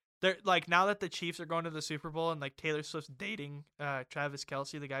 bro. They're like, now that the Chiefs are going to the Super Bowl and like Taylor Swift's dating Travis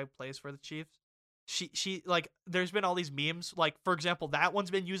Kelce, the guy who plays for the Chiefs. She like, there's been all these memes. Like, for example, that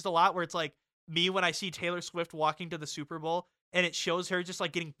one's been used a lot where it's like me when I see Taylor Swift walking to the Super Bowl and it shows her just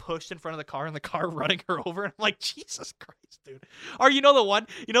like getting pushed in front of the car and the car running her over. And I'm like, Jesus Christ, dude. Or you know the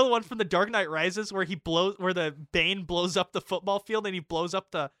one from The Dark Knight Rises where the Bane blows up the football field and he blows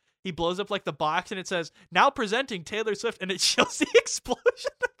up the he blows up like the box and it says, "Now presenting Taylor Swift," and it shows the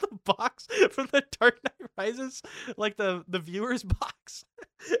explosion of the box from the Dark Knight Rises, like the viewer's box.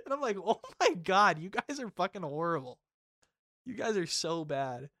 And I'm like, oh my God, you guys are fucking horrible. You guys are so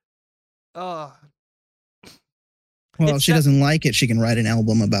bad. Well, It's if she that- doesn't like it, she can write an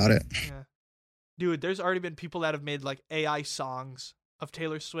album about it. Yeah. Dude, there's already been people that have made like AI songs of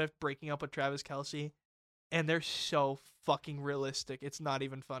Taylor Swift breaking up with Travis Kelce, and they're so fucking realistic. It's not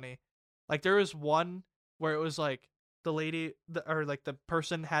even funny. Like there was one where it was like the lady or like the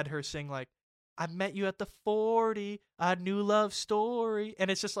person had her sing like, "I met you at the 40, a new love story,"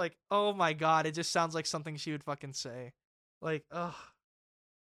 and it's just like, oh my God, it just sounds like something she would fucking say. Like, ugh.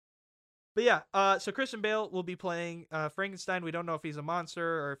 But yeah, so Christian Bale will be playing Frankenstein. We don't know if he's a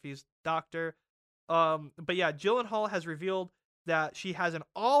monster or if he's Doctor. But yeah, Gyllenhaal has revealed that she has an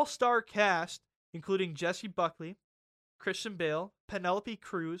all-star cast, including Jesse Buckley, Christian Bale, Penelope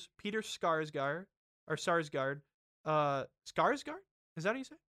Cruz, Peter Skarsgård, Skarsgård? Is that how you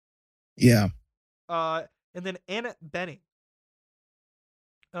say? Yeah. And then Annette Bening.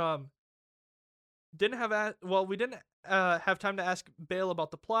 We didn't have time to ask Bale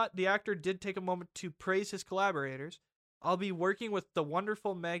about the plot. The actor did take a moment to praise his collaborators. "I'll be working with the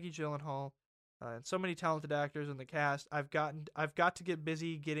wonderful Maggie Gyllenhaal and so many talented actors in the cast. I've got to get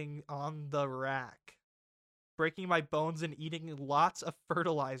busy getting on the rack. Breaking my bones and eating lots of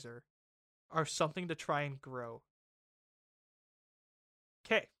fertilizer are something to try and grow."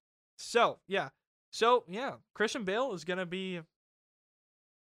 Okay. So yeah, Christian Bale is gonna be.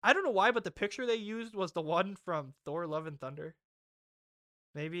 I don't know why, but the picture they used was the one from Thor: Love and Thunder.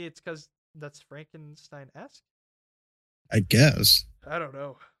 Maybe it's because that's Frankenstein-esque. I guess. I don't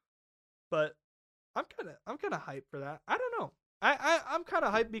know, but I'm kind of hyped for that. I don't know. I'm kind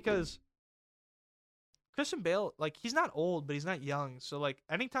of hyped because Christian Bale, like, he's not old, but he's not young. So like,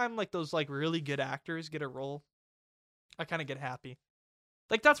 anytime like those like really good actors get a role, I kind of get happy.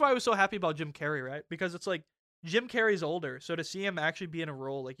 Like that's why I was so happy about Jim Carrey, right? Because it's like Jim Carrey's older, so to see him actually be in a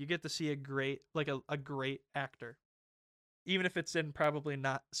role, like you get to see a great actor, even if it's in probably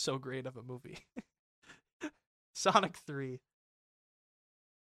not so great of a movie. Sonic 3.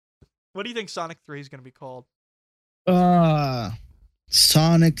 What do you think Sonic 3 is going to be called?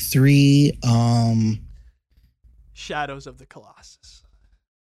 Sonic 3, Shadows of the Colossus.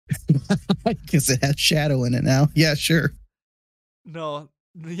 because it has Shadow in it now. Yeah, sure. No,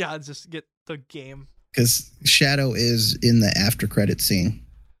 yeah, just get the game. Because Shadow is in the after credit scene.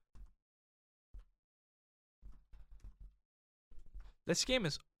 This game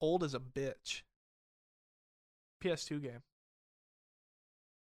is old as a bitch. PS2 game.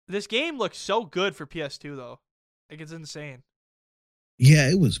 This game looks so good for PS2 though. Like it's insane. Yeah,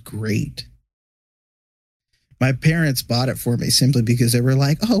 it was great. My parents bought it for me simply because they were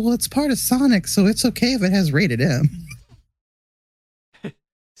like, "Oh, well, it's part of Sonic, so it's okay if it has rated M." Dude,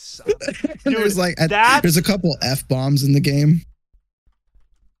 there's like there's a couple F-bombs in the game.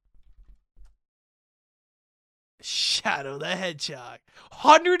 Shadow the Hedgehog.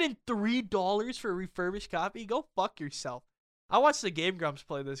 $103 for a refurbished copy? Go fuck yourself. I watched the Game Grumps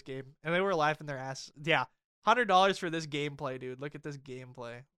play this game, and they were laughing their ass. Yeah, $100 for this gameplay, dude. Look at this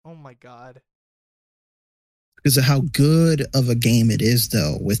gameplay. Oh my God. Because of how good of a game it is,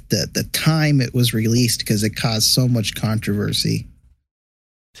 though, with the time it was released, because it caused so much controversy.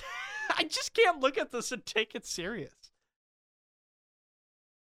 I just can't look at this and take it serious.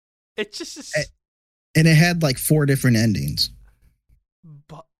 It just is. And it had like 4 different endings.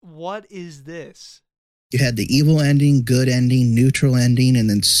 But what is this? You had the evil ending, good ending, neutral ending, and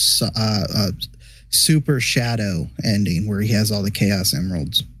then super shadow ending where he has all the Chaos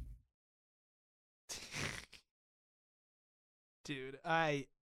Emeralds. Dude,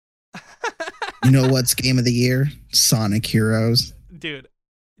 You know what's game of the year? Sonic Heroes. Dude,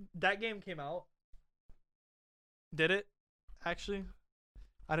 that game came out. Did it? Actually?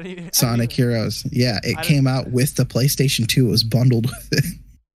 Sonic Heroes. Yeah, it came out with the PlayStation 2. It was bundled with it.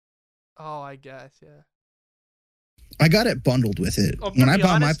 Oh, I guess, yeah. I got it bundled with it when I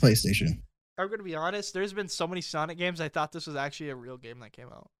bought my PlayStation. I'm going to be honest, there's been so many Sonic games, I thought this was actually a real game that came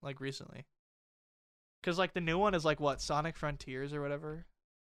out, like, recently. Because, like, the new one is, like, what, Sonic Frontiers or whatever?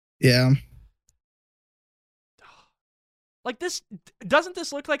 Yeah. Like, doesn't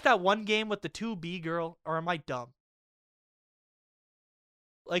this look like that one game with the 2B girl, or am I dumb?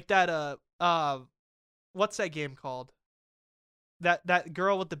 Like that, what's that game called? That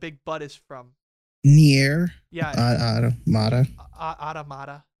girl with the big butt is from? Nier. Yeah. Automata.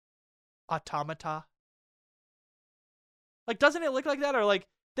 Like, doesn't it look like that? Or like,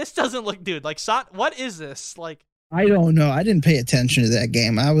 this doesn't look, dude, like, what is this? Like, I don't know. I didn't pay attention to that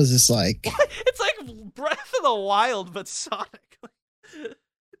game. I was just like, What? It's like Breath of the Wild, but Sonic.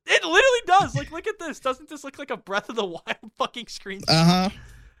 It literally does. Like, look at this. Doesn't this look like a Breath of the Wild fucking screen?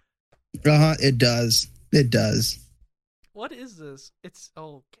 It does. It does. What is this? It's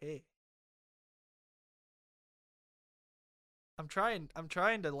okay. I'm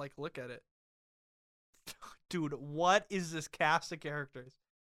trying to like look at it. Dude, what is this cast of characters?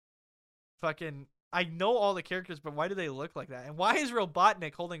 Fucking, I know all the characters, but why do they look like that? And why is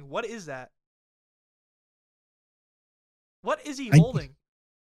Robotnik holding, what is that? What is he holding?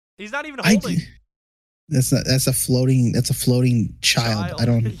 He's not even holding. That's a floating child. I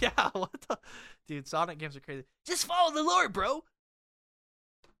don't. Yeah, what the, dude, Sonic games are crazy. Just follow the lore, bro.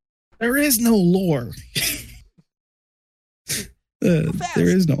 There is no lore. There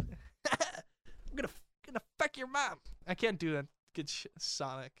is no. I'm gonna fuck your mom. I can't do that. Good shit,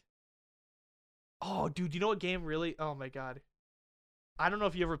 Sonic. Oh, dude, you know what game really? Oh my god. I don't know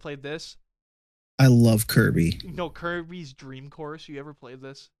if you ever played this. I love Kirby. No, Kirby's Dream Course. You ever played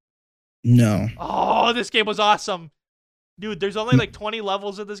this? No. Oh, this game was awesome. Dude, there's only like 20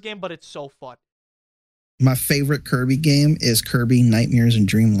 levels of this game, but it's so fun. My favorite Kirby game is Kirby Nightmares in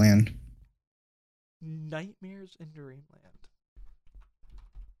Dreamland. Nightmares in Dreamland.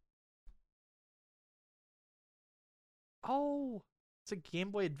 Oh, it's a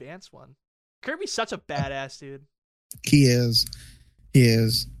Game Boy Advance one. Kirby's such a badass, dude. He is. He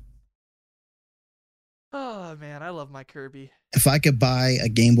is. Oh, man, I love my Kirby. If I could buy a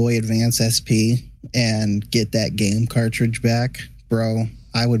Game Boy Advance SP and get that game cartridge back, bro,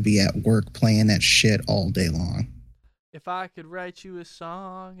 I would be at work playing that shit all day long. If I could write you a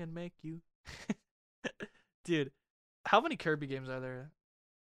song and make you... Dude, how many Kirby games are there?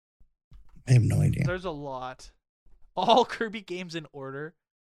 I have no idea. There's a lot. All Kirby games in order.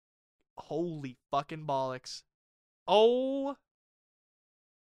 Holy fucking bollocks. Oh.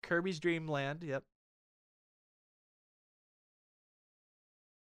 Kirby's Dream Land. Yep.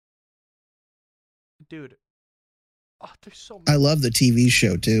 Dude. Oh, there's so many. I love the TV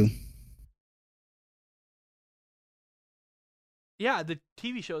show too. Yeah, the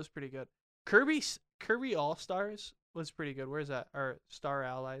TV show is pretty good. Kirby All Stars was pretty good. Where's that? Or Star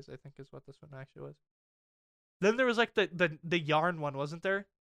Allies, I think is what this one actually was. Then there was like the yarn one, wasn't there?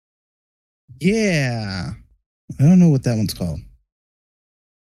 Yeah. I don't know what that one's called.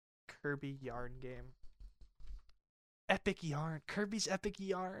 Kirby yarn game. Epic yarn. Kirby's Epic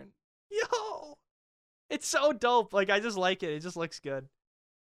yarn. Yo! It's so dope. Like, I just like it. It just looks good.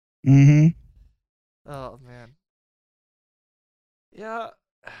 Mm-hmm. Oh, man. Yeah.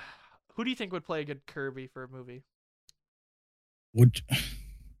 Who do you think would play a good Kirby for a movie?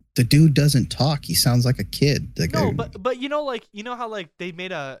 The dude doesn't talk. He sounds like a kid. No, but you know, like, you know how like they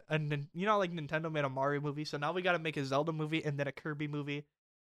made you know, like Nintendo made a Mario movie, so now we got to make a Zelda movie and then a Kirby movie,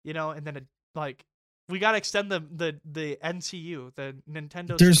 you know, and then we got to extend the NCU, the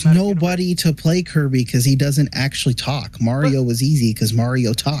Nintendo. There's nobody universe. To play Kirby because he doesn't actually talk. Mario was easy because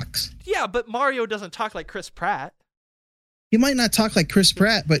Mario talks. Yeah, but Mario doesn't talk like Chris Pratt. He might not talk like Chris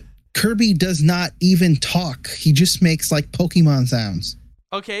Pratt, but Kirby does not even talk. He just makes like Pokemon sounds.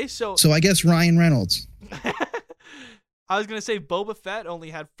 Okay, so I guess Ryan Reynolds. I was gonna say Boba Fett only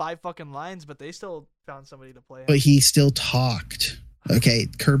had 5 fucking lines, but they still found somebody to play him. But he still talked. Okay,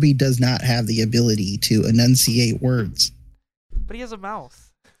 Kirby does not have the ability to enunciate words. But he has a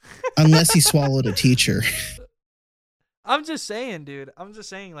mouth. Unless he swallowed a teacher. I'm just saying, dude. I'm just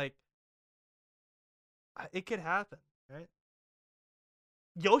saying, like, it could happen, right?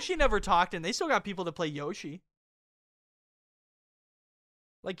 Yoshi never talked, and they still got people to play Yoshi.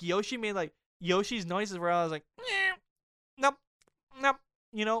 Like, Yoshi made, like, Yoshi's noises where I was like, nope, nope,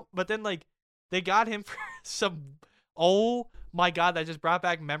 you know? But then, like, they got him for some, oh my god, that just brought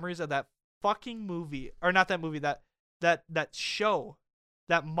back memories of that fucking movie. Or not that movie, that show.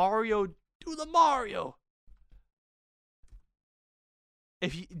 That Mario, do the Mario.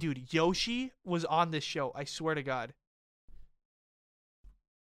 Dude, Yoshi was on this show, I swear to god.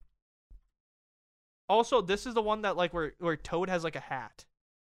 Also, this is the one that, like, where Toad has, like, a hat.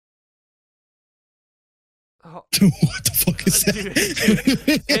 Oh. What the fuck is that?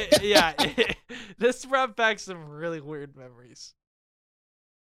 Dude, this brought back some really weird memories.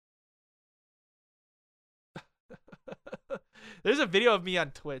 There's a video of me on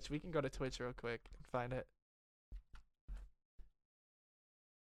Twitch. We can go to Twitch real quick and find it.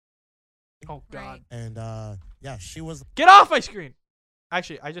 Oh god. And yeah, she was. Get off my screen.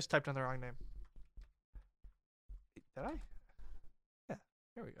 Actually, I just typed in the wrong name. Did I? Yeah.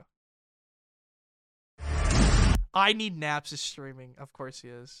 Here we go. I Need Naps is streaming. Of course he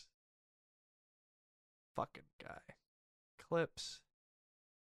is. fucking guy. Clips.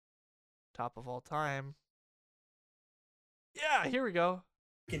 Top of all time. Yeah, here we go.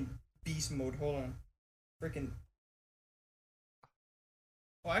 Freaking beast mode. Hold on. Freaking.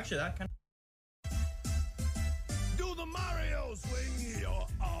 Oh, actually, that kind of. Do the Mario swing your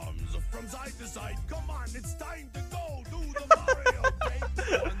arms from side to side. Come on, it's time to go. Do the Mario.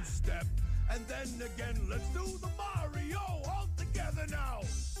 Take one step, and then again. Let's do the Mario all together now.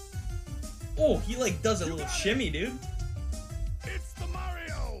 Oh, he like does a little shimmy, dude. It's the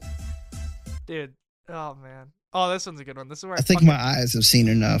Mario. Dude. Oh, man. Oh, this one's a good one. This is where I think my eyes have seen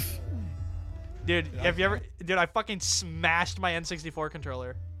enough. Dude, have you ever... Dude, I fucking smashed my N64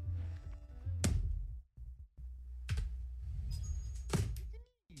 controller.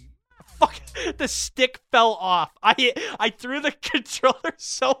 Fuck, the stick fell off. I threw the controller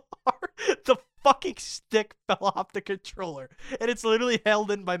so hard, the fucking stick fell off the controller. And it's literally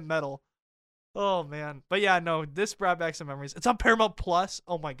held in by metal. Oh, man. But yeah, no, this brought back some memories. It's on Paramount Plus.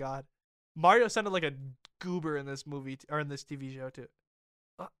 Oh, my God. Mario sounded like a goober in this movie, or in this TV show, too.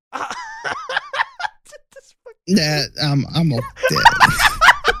 That I'm dead.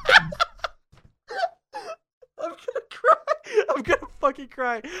 I'm gonna cry. I'm gonna fucking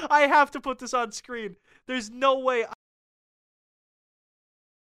cry. I have to put this on screen. There's no way.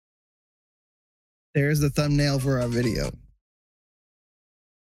 There's the thumbnail for our video.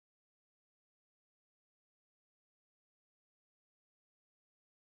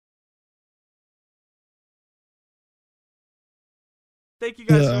 Thank you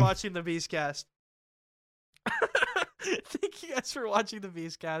guys for watching the Beastcast. Thank you guys for watching the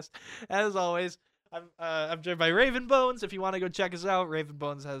Beastcast. As always, I'm joined by Raven Bones. If you want to go check us out, Raven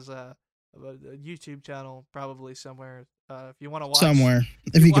Bones has a YouTube channel probably somewhere. If you want to watch Somewhere,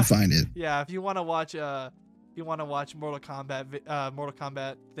 if you can find it. Yeah, if you want to watch Mortal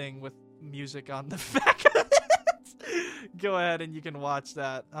Kombat thing with music on the back of it, go ahead and you can watch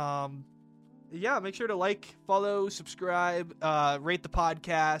that. Yeah, make sure to like, follow, subscribe, rate the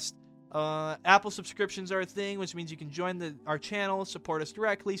podcast. Apple subscriptions are a thing, which means you can join our channel, support us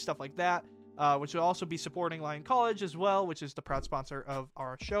directly, stuff like that, which will also be supporting Lion College as well, which is the proud sponsor of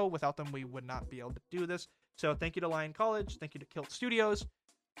our show. Without them, we would not be able to do this. So thank you to Lion College. Thank you to Kilt Studios.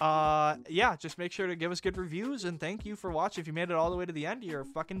 Yeah, just make sure to give us good reviews, and thank you for watching. If you made it all the way to the end, you're a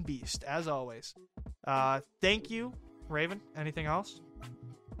fucking beast, as always. Thank you. Raven, anything else?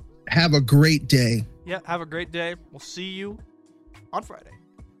 Have a great day. Yeah, have a great day. We'll see you on Friday.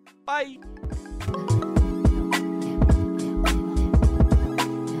 Bye.